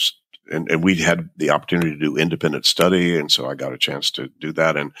was just, and we had the opportunity to do independent study. And so I got a chance to do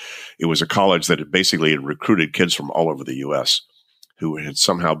that. And it was a college that had basically recruited kids from all over the U.S. who had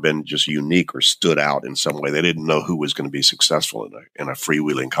somehow been just unique or stood out in some way. They didn't know who was going to be successful in a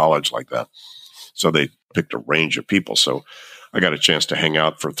freewheeling college like that. So they picked a range of people. So I got a chance to hang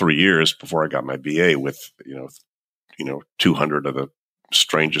out for 3 years before I got my BA with, 200 of the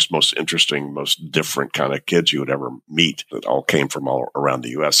strangest, most interesting, most different kind of kids you would ever meet that all came from all around the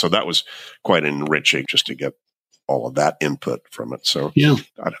U.S. So that was quite enriching just to get all of that input from it. So yeah,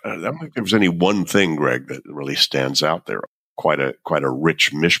 I don't think there's any one thing, Greg, that really stands out there. Quite a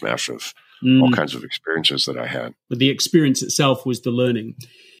rich mishmash of all kinds of experiences that I had. But the experience itself was the learning.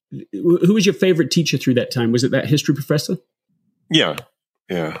 Who was your favorite teacher through that time? Was it that history professor? Yeah.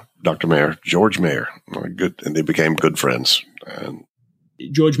 Dr. Mayer, George Mayer. Good, and they became good friends. And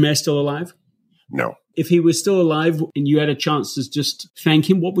George Mayer still alive? No. If he was still alive and you had a chance to just thank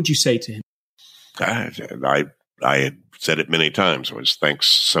him, what would you say to him? I had said it many times, was thanks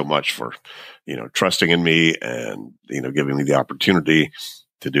so much for, trusting in me and, giving me the opportunity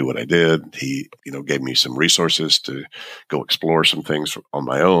to do what I did. He, gave me some resources to go explore some things on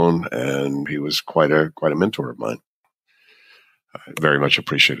my own. And he was quite a mentor of mine. I very much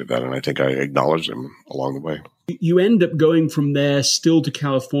appreciated that. And I think I acknowledged him along the way. You end up going from there still to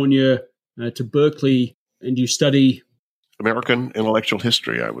California, to Berkeley, and you study American intellectual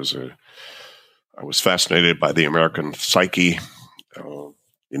history. I was fascinated by the American psyche.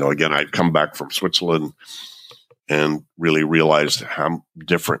 Again, I'd come back from Switzerland and really realized how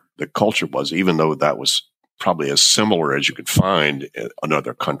different the culture was, even though that was probably as similar as you could find in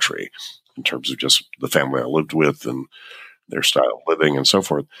another country in terms of just the family I lived with and their style of living and so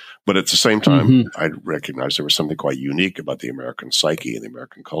forth. But at the same time, I recognized there was something quite unique about the American psyche and the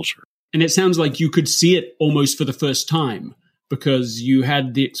American culture. And it sounds like you could see it almost for the first time because you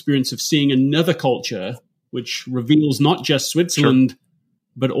had the experience of seeing another culture, which reveals not just Switzerland,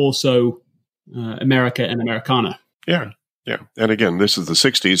 but also America and Americana. Yeah. And again, this is the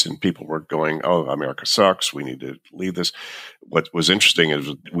 60s and people were going, oh, America sucks. We need to leave this. What was interesting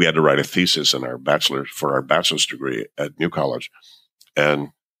is we had to write a thesis for our bachelor's degree at New College. And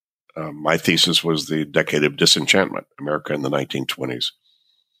my thesis was the decade of disenchantment, America in the 1920s,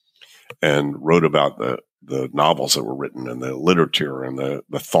 and wrote about the novels that were written and the literature and the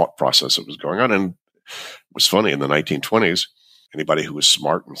thought process that was going on. And it was funny, in the 1920s, anybody who was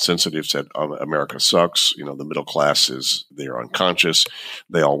smart and sensitive said, oh, America sucks. The middle class they're unconscious.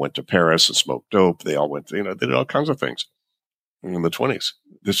 They all went to Paris and smoked dope. They all went, they did all kinds of things in the 20s.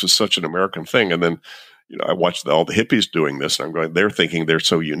 This was such an American thing. And then, I watched all the hippies doing this and I'm going, they're thinking they're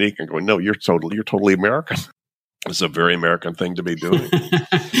so unique and going, no, you're totally American. It's a very American thing to be doing.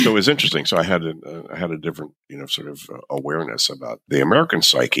 So it was interesting. So I had a different, sort of awareness about the American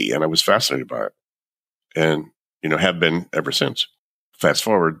psyche, and I was fascinated by it. And, have been ever since. Fast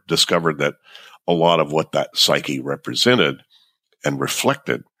forward, discovered that a lot of what that psyche represented and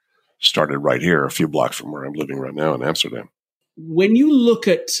reflected started right here, a few blocks from where I'm living right now in Amsterdam. When you look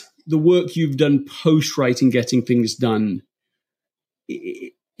at the work you've done post-writing, Getting Things Done,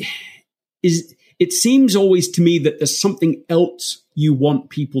 it seems always to me that there's something else you want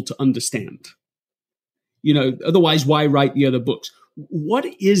people to understand. Otherwise, why write the other books? What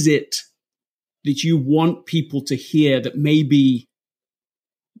is it that you want people to hear that maybe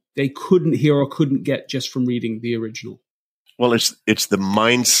they couldn't hear or couldn't get just from reading the original? Well, it's the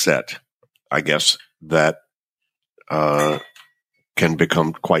mindset, I guess, that can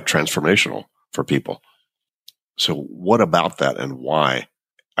become quite transformational for people. So what about that and why?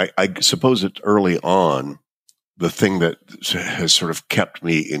 I suppose that early on, the thing that has sort of kept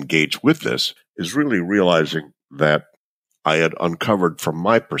me engaged with this is really realizing that I had uncovered, from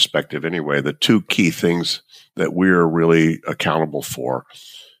my perspective anyway, the two key things that we're really accountable for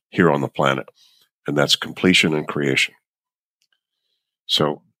here on the planet, and that's completion and creation.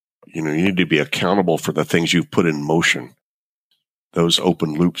 So, you need to be accountable for the things you've put in motion, those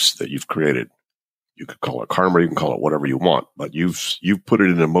open loops that you've created. You could call it karma, you can call it whatever you want, but you've put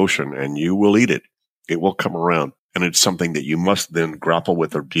it into motion and you will eat it. It will come around. And it's something that you must then grapple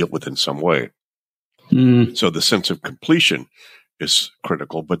with or deal with in some way. So the sense of completion is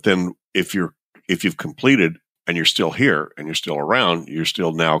critical. But then if you've completed and you're still here and you're still around, you're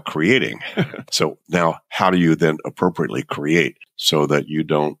still now creating. So now how do you then appropriately create so that you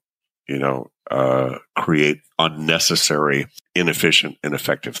don't, create unnecessary, inefficient,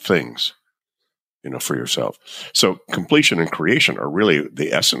 ineffective things, for yourself? So completion and creation are really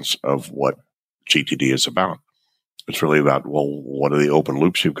the essence of what GTD is about. It's really about, well, what are the open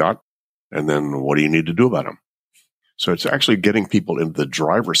loops you've got? And then what do you need to do about them? So it's actually getting people into the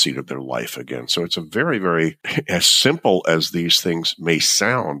driver's seat of their life again. So it's a very, very, as simple as these things may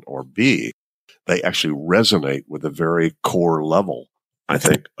sound or be, they actually resonate with a very core level, I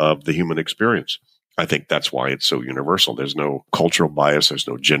think, of the human experience. I think that's why it's so universal. There's no cultural bias. There's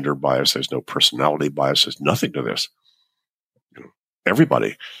no gender bias. There's no personality bias. There's nothing to this.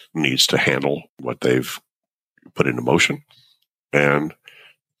 Everybody needs to handle what they've put into motion, and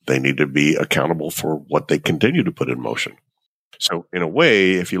they need to be accountable for what they continue to put in motion. So in a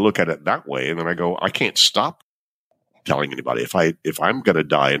way, if you look at it that way, and then I go, I can't stop telling anybody. If I'm going to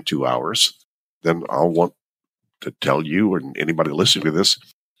die in 2 hours, then I'll want to tell you and anybody listening to this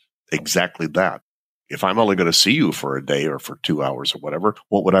exactly that. If I'm only going to see you for a day or for 2 hours or whatever,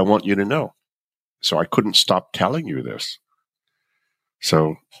 what would I want you to know? So I couldn't stop telling you this.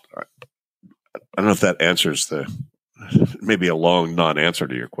 So I don't know if that answers maybe a long non-answer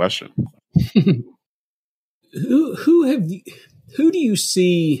to your question. Who do you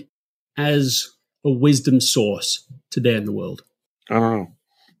see as a wisdom source today in the world? I don't know.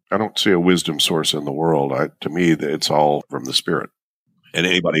 I don't see a wisdom source in the world. To me, it's all from the Spirit. And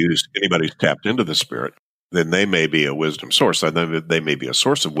anybody's tapped into the Spirit, then they may be a wisdom source. And then they may be a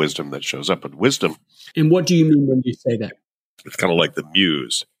source of wisdom that shows up in wisdom. And what do you mean when you say that? It's kind of like the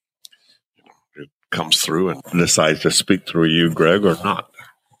muse. It comes through and decides to speak through you, Greg, or not.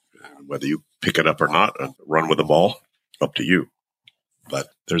 Whether you pick it up or not and run with the ball, up to you. But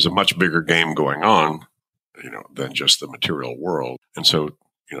there's a much bigger game going on, than just the material world. And so,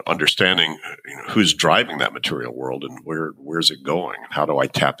 understanding, who's driving that material world and where's it going and how do I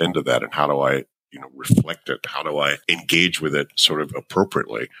tap into that and how do I, reflect it? How do I engage with it sort of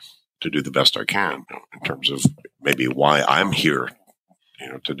appropriately to do the best I can in terms of maybe why I'm here,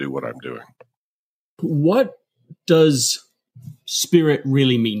 to do what I'm doing. What does spirit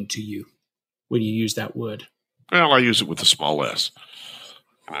really mean to you when you use that word? Well, I use it with a small s.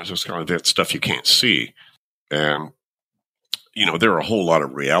 And it's just kind of that stuff you can't see. And, there are a whole lot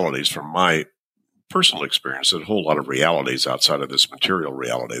of realities from my personal experience. There's a whole lot of realities outside of this material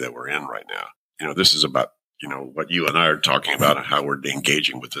reality that we're in right now. This is about, what you and I are talking about and how we're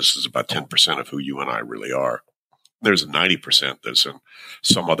engaging with this is about 10% of who you and I really are. There's 90% that's in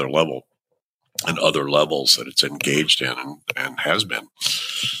some other level and other levels that it's engaged in and has been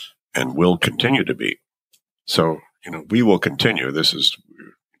and will continue to be. So, we will continue. This is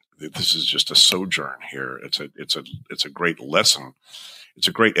just a sojourn here. It's a great lesson. It's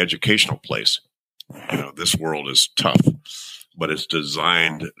a great educational place. This world is tough, but it's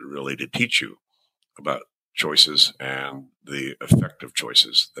designed really to teach you about choices and the effective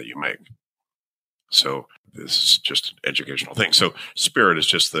choices that you make. So this is just an educational thing. So spirit is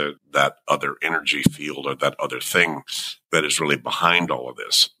just that other energy field or that other thing that is really behind all of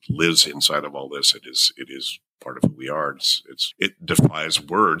this, lives inside of all this. It is part of who we are. It defies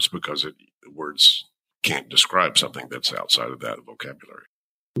words because words can't describe something that's outside of that vocabulary.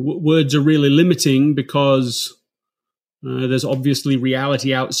 Words are really limiting because there's obviously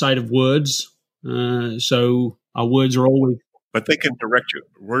reality outside of words. So our words are always... But they can direct you.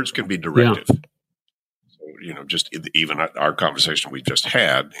 Words can be directive. Yeah. So, just even our conversation we just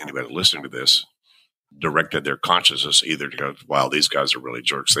had, anybody listening to this directed their consciousness either to go, wow, these guys are really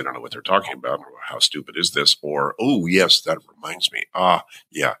jerks. They don't know what they're talking about. Or how stupid is this? Or, oh, yes, that reminds me.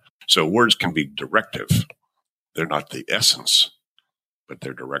 Yeah. So words can be directive. They're not the essence, but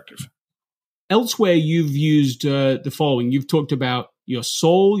they're directive. Elsewhere, you've used the following. You've talked about your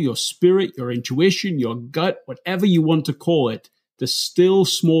soul, your spirit, your intuition, your gut, whatever you want to call it, the still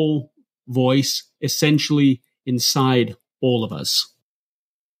small voice essentially inside all of us.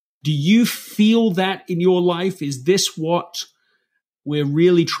 Do you feel that in your life? Is this what we're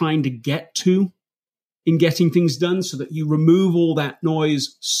really trying to get to in getting things done, so that you remove all that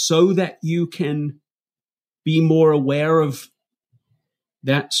noise so that you can be more aware of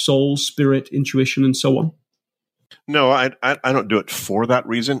that soul, spirit, intuition, and so on? No, I don't do it for that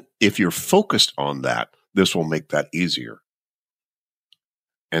reason. If you're focused on that, this will make that easier.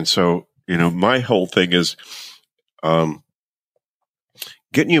 And so, My whole thing is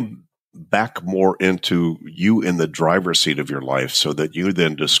getting you back more into you in the driver's seat of your life so that you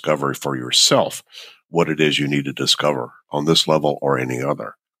then discover for yourself what it is you need to discover on this level or any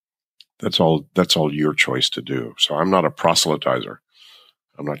other. That's all your choice to do. So I'm not a proselytizer.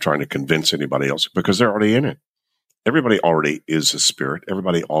 I'm not trying to convince anybody else because they're already in it. Everybody already is a spirit.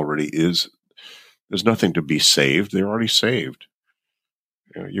 Everybody already is. There's nothing to be saved. They're already saved.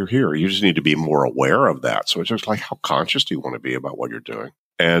 You're here. You just need to be more aware of that. So it's just like, how conscious do you want to be about what you're doing?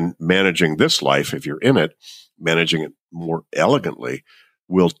 And managing this life, if you're in it, managing it more elegantly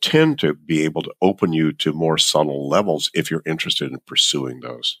will tend to be able to open you to more subtle levels if you're interested in pursuing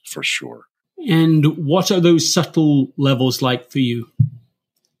those, for sure. And what are those subtle levels like for you?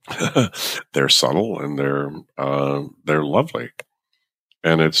 They're subtle and they're lovely,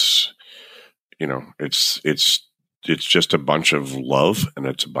 and it's just a bunch of love, and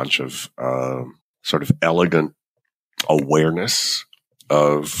it's a bunch of sort of elegant awareness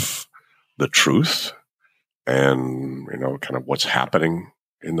of the truth and kind of what's happening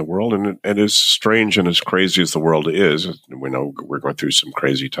in the world. And as strange and as crazy as the world is, we know we're going through some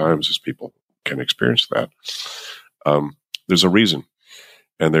crazy times as people can experience that. There's a reason.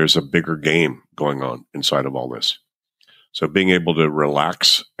 And there's a bigger game going on inside of all this. So being able to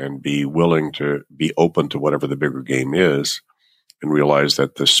relax and be willing to be open to whatever the bigger game is and realize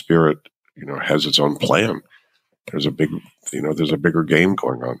that the spirit, has its own plan. There's a bigger game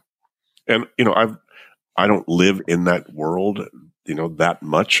going on. And, I don't live in that world, that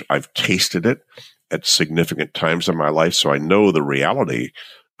much. I've tasted it at significant times in my life. So I know the reality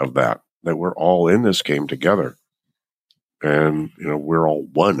of that we're all in this game together. And, we're all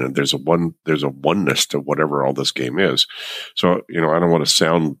one, and there's a oneness to whatever all this game is. So, I don't want to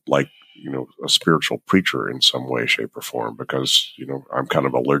sound like, a spiritual preacher in some way, shape, or form, because, I'm kind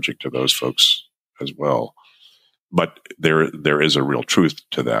of allergic to those folks as well. But there is a real truth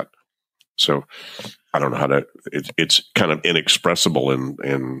to that. So I don't know how to, it's kind of inexpressible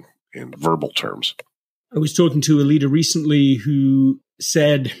in verbal terms. I was talking to a leader recently who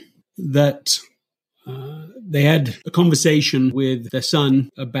said that they had a conversation with their son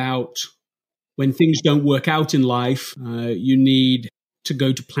about when things don't work out in life, you need to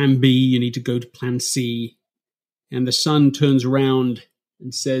go to plan B, you need to go to plan C. And the son turns around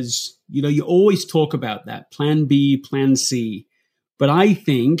and says, you always talk about that, plan B, plan C. But I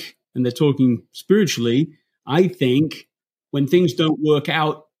think, and they're talking spiritually, I think when things don't work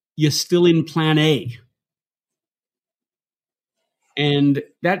out, you're still in plan A. And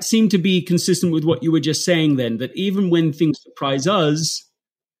that seemed to be consistent with what you were just saying then, that even when things surprise us,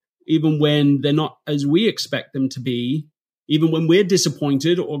 even when they're not as we expect them to be, even when we're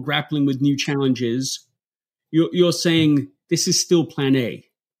disappointed or grappling with new challenges, you're saying this is still plan A.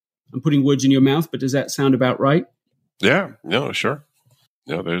 I'm putting words in your mouth, but does that sound about right? Yeah, no, sure.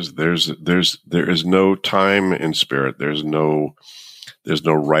 No, there is no time in spirit. There's no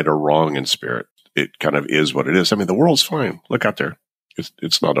right or wrong in spirit. It kind of is what it is. I mean, the world's fine. Look out there.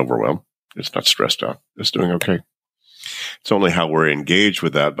 It's not overwhelmed. It's not stressed out. It's doing okay. It's only how we're engaged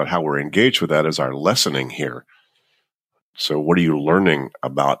with that, but how we're engaged with that is our lessoning here. So what are you learning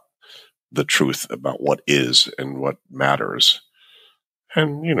about the truth, about what is and what matters?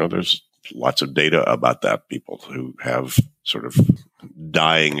 And, there's lots of data about that. People who have sort of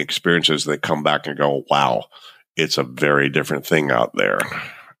dying experiences, they come back and go, wow, it's a very different thing out there.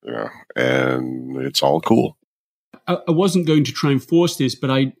 And it's all cool. I wasn't going to try and force this,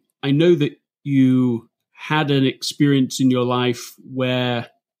 but I know that you had an experience in your life where,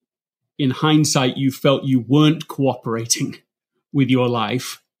 in hindsight, you felt you weren't cooperating with your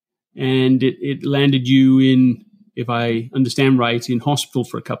life, and it landed you in, if I understand right, in hospital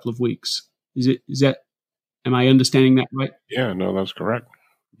for a couple of weeks. Am I understanding that right? Yeah, no, that's correct.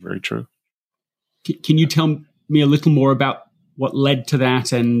 Very true. Can you tell me a little more about what led to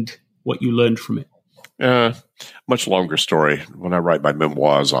that and what you learned from it? Much longer story. When I write my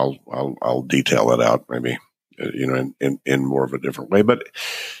memoirs, I'll detail it out, maybe, in more of a different way. But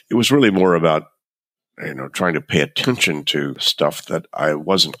it was really more about, trying to pay attention to stuff that I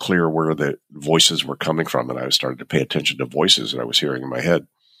wasn't clear where the voices were coming from. And I started to pay attention to voices that I was hearing in my head.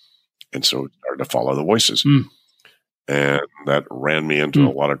 And so I started to follow the voices. And that ran me into a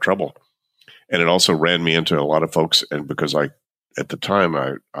lot of trouble. And it also ran me into a lot of folks. And because at the time,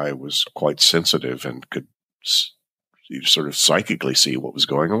 I was quite sensitive and could sort of psychically see what was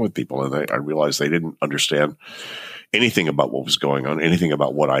going on with people. And I realized they didn't understand anything about what was going on, anything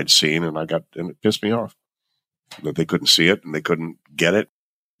about what I'd seen. And it pissed me off that they couldn't see it and they couldn't get it,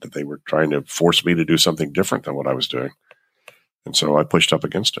 that they were trying to force me to do something different than what I was doing. And so I pushed up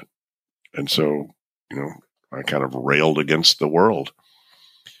against it. And so, I kind of railed against the world.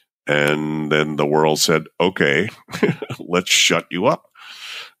 And then the world said, okay, let's shut you up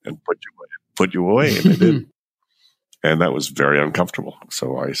and put you away. And they did. And that was very uncomfortable.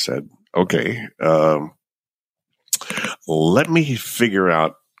 So I said, okay, let me figure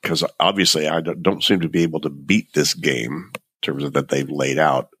out, because obviously I don't seem to be able to beat this game in terms of that they've laid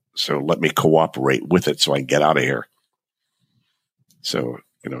out. So let me cooperate with it so I can get out of here. So,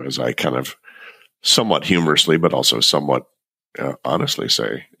 as I kind of somewhat humorously, but also somewhat honestly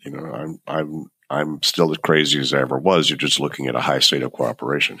say, I'm still as crazy as I ever was. You're just looking at a high state of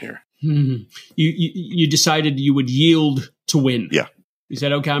cooperation here. Mm-hmm. You decided you would yield to win. Yeah. You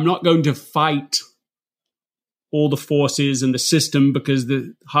said, okay, I'm not going to fight all the forces and the system, because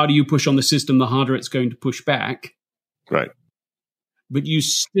the harder you push on the system, the harder it's going to push back. Right. But you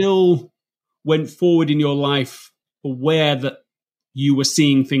still went forward in your life aware that you were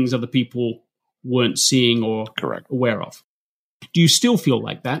seeing things other people weren't seeing or correct aware of. Do you still feel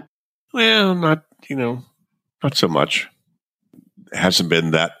like that? Well, not so much. It hasn't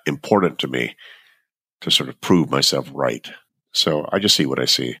been that important to me to sort of prove myself right. So I just see what I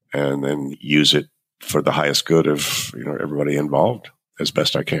see and then use it for the highest good of, everybody involved as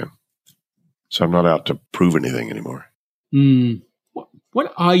best I can. So I'm not out to prove anything anymore.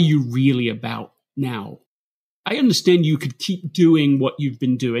 What are you really about now? I understand you could keep doing what you've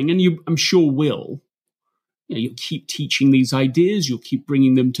been doing, and I'm sure will. You'll keep teaching these ideas. You'll keep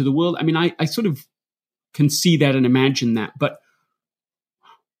bringing them to the world. I mean, I sort of can see that and imagine that. But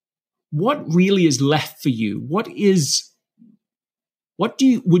what really is left for you? Would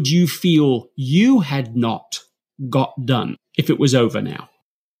you feel you had not got done if it was over now?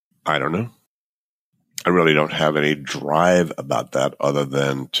 I don't know. I really don't have any drive about that other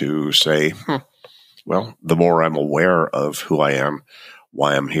than to say, well, the more I'm aware of who I am,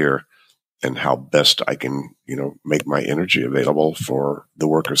 why I'm here, and how best I can, make my energy available for the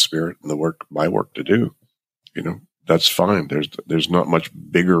work of spirit and my work to do, that's fine. There's not much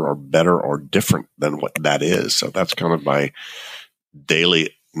bigger or better or different than what that is. So that's kind of my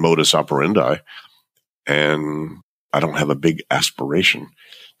daily modus operandi. And I don't have a big aspiration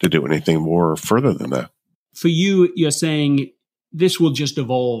to do anything more further than that. For you, you're saying this will just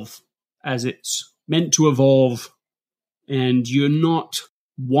evolve as it's meant to evolve, and you're not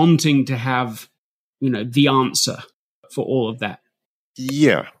wanting to have, the answer for all of that.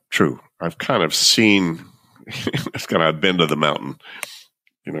 Yeah, true. I've kind of seen, I've been to the mountain,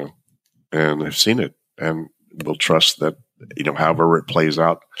 and I've seen it, and we'll trust that, however it plays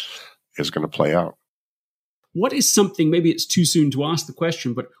out is going to play out. What is something, maybe it's too soon to ask the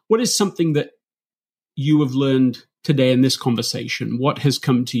question, but what is something that you have learned today in this conversation? What has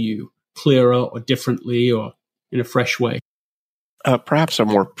come to you clearer or differently or in a fresh way? Perhaps a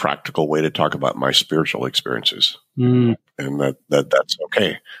more practical way to talk about my spiritual experiences, and that's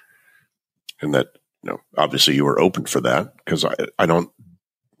okay. And that, obviously you were open for that, because I don't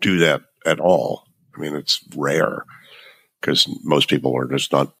do that at all. I mean, it's rare because most people are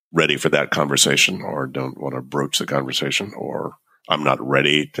just not ready for that conversation or don't want to broach the conversation, or I'm not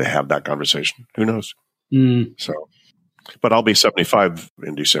ready to have that conversation. Who knows? So, but I'll be 75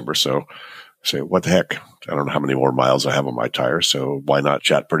 in December. So say, what the heck? I don't know how many more miles I have on my tires. So why not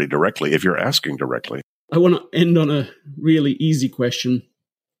chat pretty directly if you're asking directly? I want to end on a really easy question,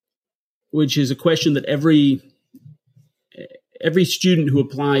 which is a question that every student who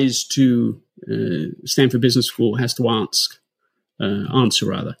applies to Stanford Business School has to answer.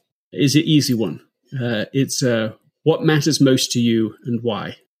 Is an easy one. It's what matters most to you and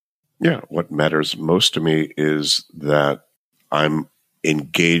why? Yeah, what matters most to me is that I'm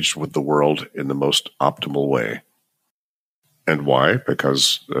engaged with the world in the most optimal way. And why?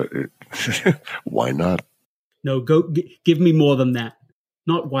 Because why not? No, give me more than that.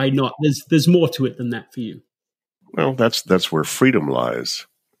 Not why not. There's more to it than that for you. Well, that's where freedom lies.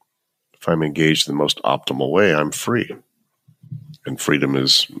 If I'm engaged in the most optimal way, I'm free. And freedom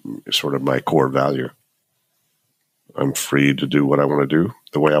is sort of my core value. I'm free to do what I want to do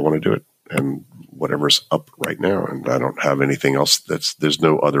the way I want to do it, and whatever's up right now. And I don't have anything else there's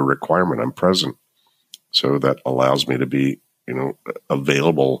no other requirement. I'm present. So that allows me to be,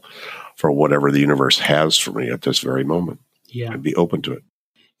 available for whatever the universe has for me at this very moment. Yeah. And be open to it.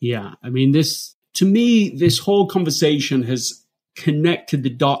 Yeah. I mean, to me, this whole conversation has connected the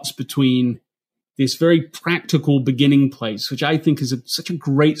dots between this very practical beginning place, which I think is such a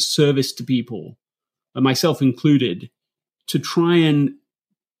great service to people, myself included, to try and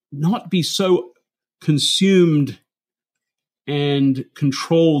not be so consumed and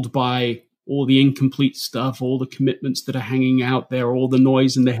controlled by all the incomplete stuff, all the commitments that are hanging out there, all the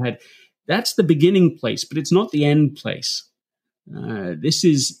noise in their head. That's the beginning place, but it's not the end place. This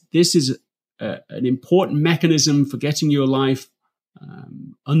is an important mechanism for getting your life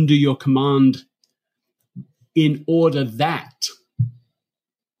under your command in order that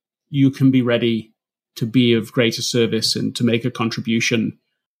you can be ready to be of greater service and to make a contribution,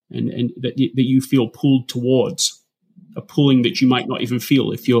 and that you feel pulled towards, a pulling that you might not even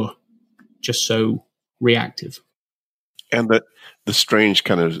feel if you're just so reactive. And the strange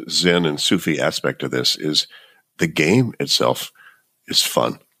kind of Zen and Sufi aspect of this is the game itself is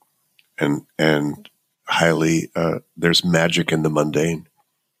fun and highly, there's magic in the mundane.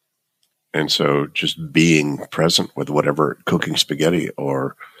 And so just being present with whatever, cooking spaghetti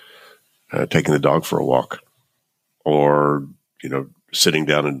or taking the dog for a walk or, sitting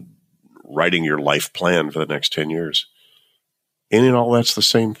down and writing your life plan for the next 10 years. Any and all that's the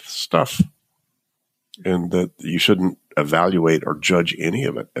same stuff. And that you shouldn't evaluate or judge any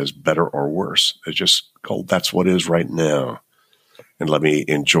of it as better or worse. It's just, that's what is right now. And let me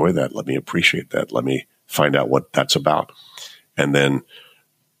enjoy that. Let me appreciate that. Let me find out what that's about. And then,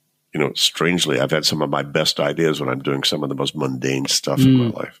 strangely, I've had some of my best ideas when I'm doing some of the most mundane stuff in my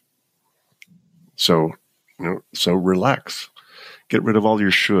life. So, so relax. Get rid of all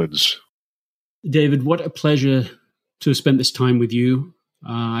your shoulds. David, what a pleasure to have spent this time with you.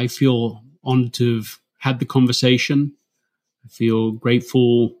 I feel honored to have had the conversation. I feel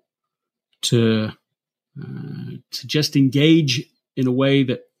grateful to just engage in a way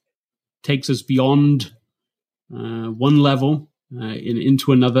that takes us beyond one level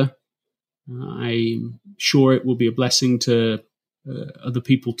into another. I'm sure it will be a blessing to other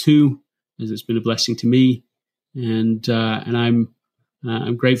people too, as it's been a blessing to me. And I'm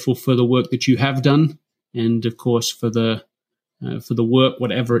grateful for the work that you have done, and of course for the work,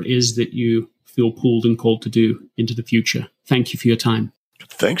 whatever it is that you feel pulled and called to do into the future. Thank you for your time.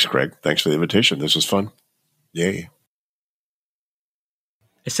 Thanks, Greg. Thanks for the invitation. This was fun. Yay.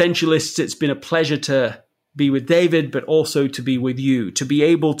 Essentialists, it's been a pleasure to be with David, but also to be with you, to be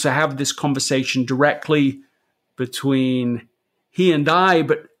able to have this conversation directly between he and I,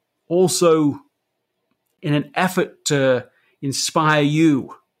 but also in an effort to inspire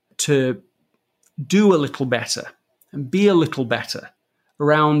you to do a little better and be a little better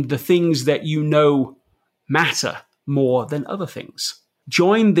around the things that matter more than other things.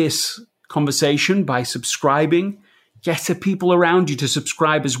 Join this conversation by subscribing. Get the people around you to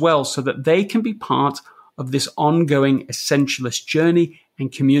subscribe as well so that they can be part of this ongoing essentialist journey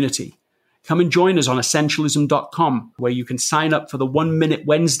and community. Come and join us on essentialism.com, where you can sign up for the 1 Minute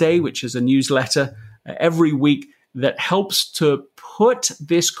Wednesday, which is a newsletter every week that helps to put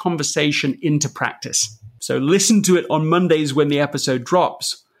this conversation into practice. So listen to it on Mondays when the episode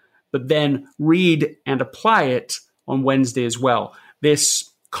drops, but then read and apply it on Wednesday as well. This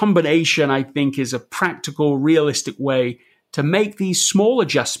combination, I think, is a practical, realistic way to make these small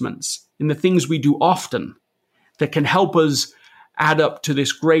adjustments in the things we do often that can help us add up to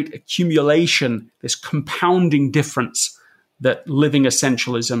this great accumulation, this compounding difference that living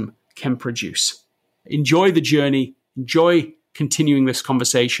essentialism can produce. Enjoy the journey, enjoy continuing this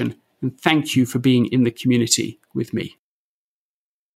conversation, and thank you for being in the community with me.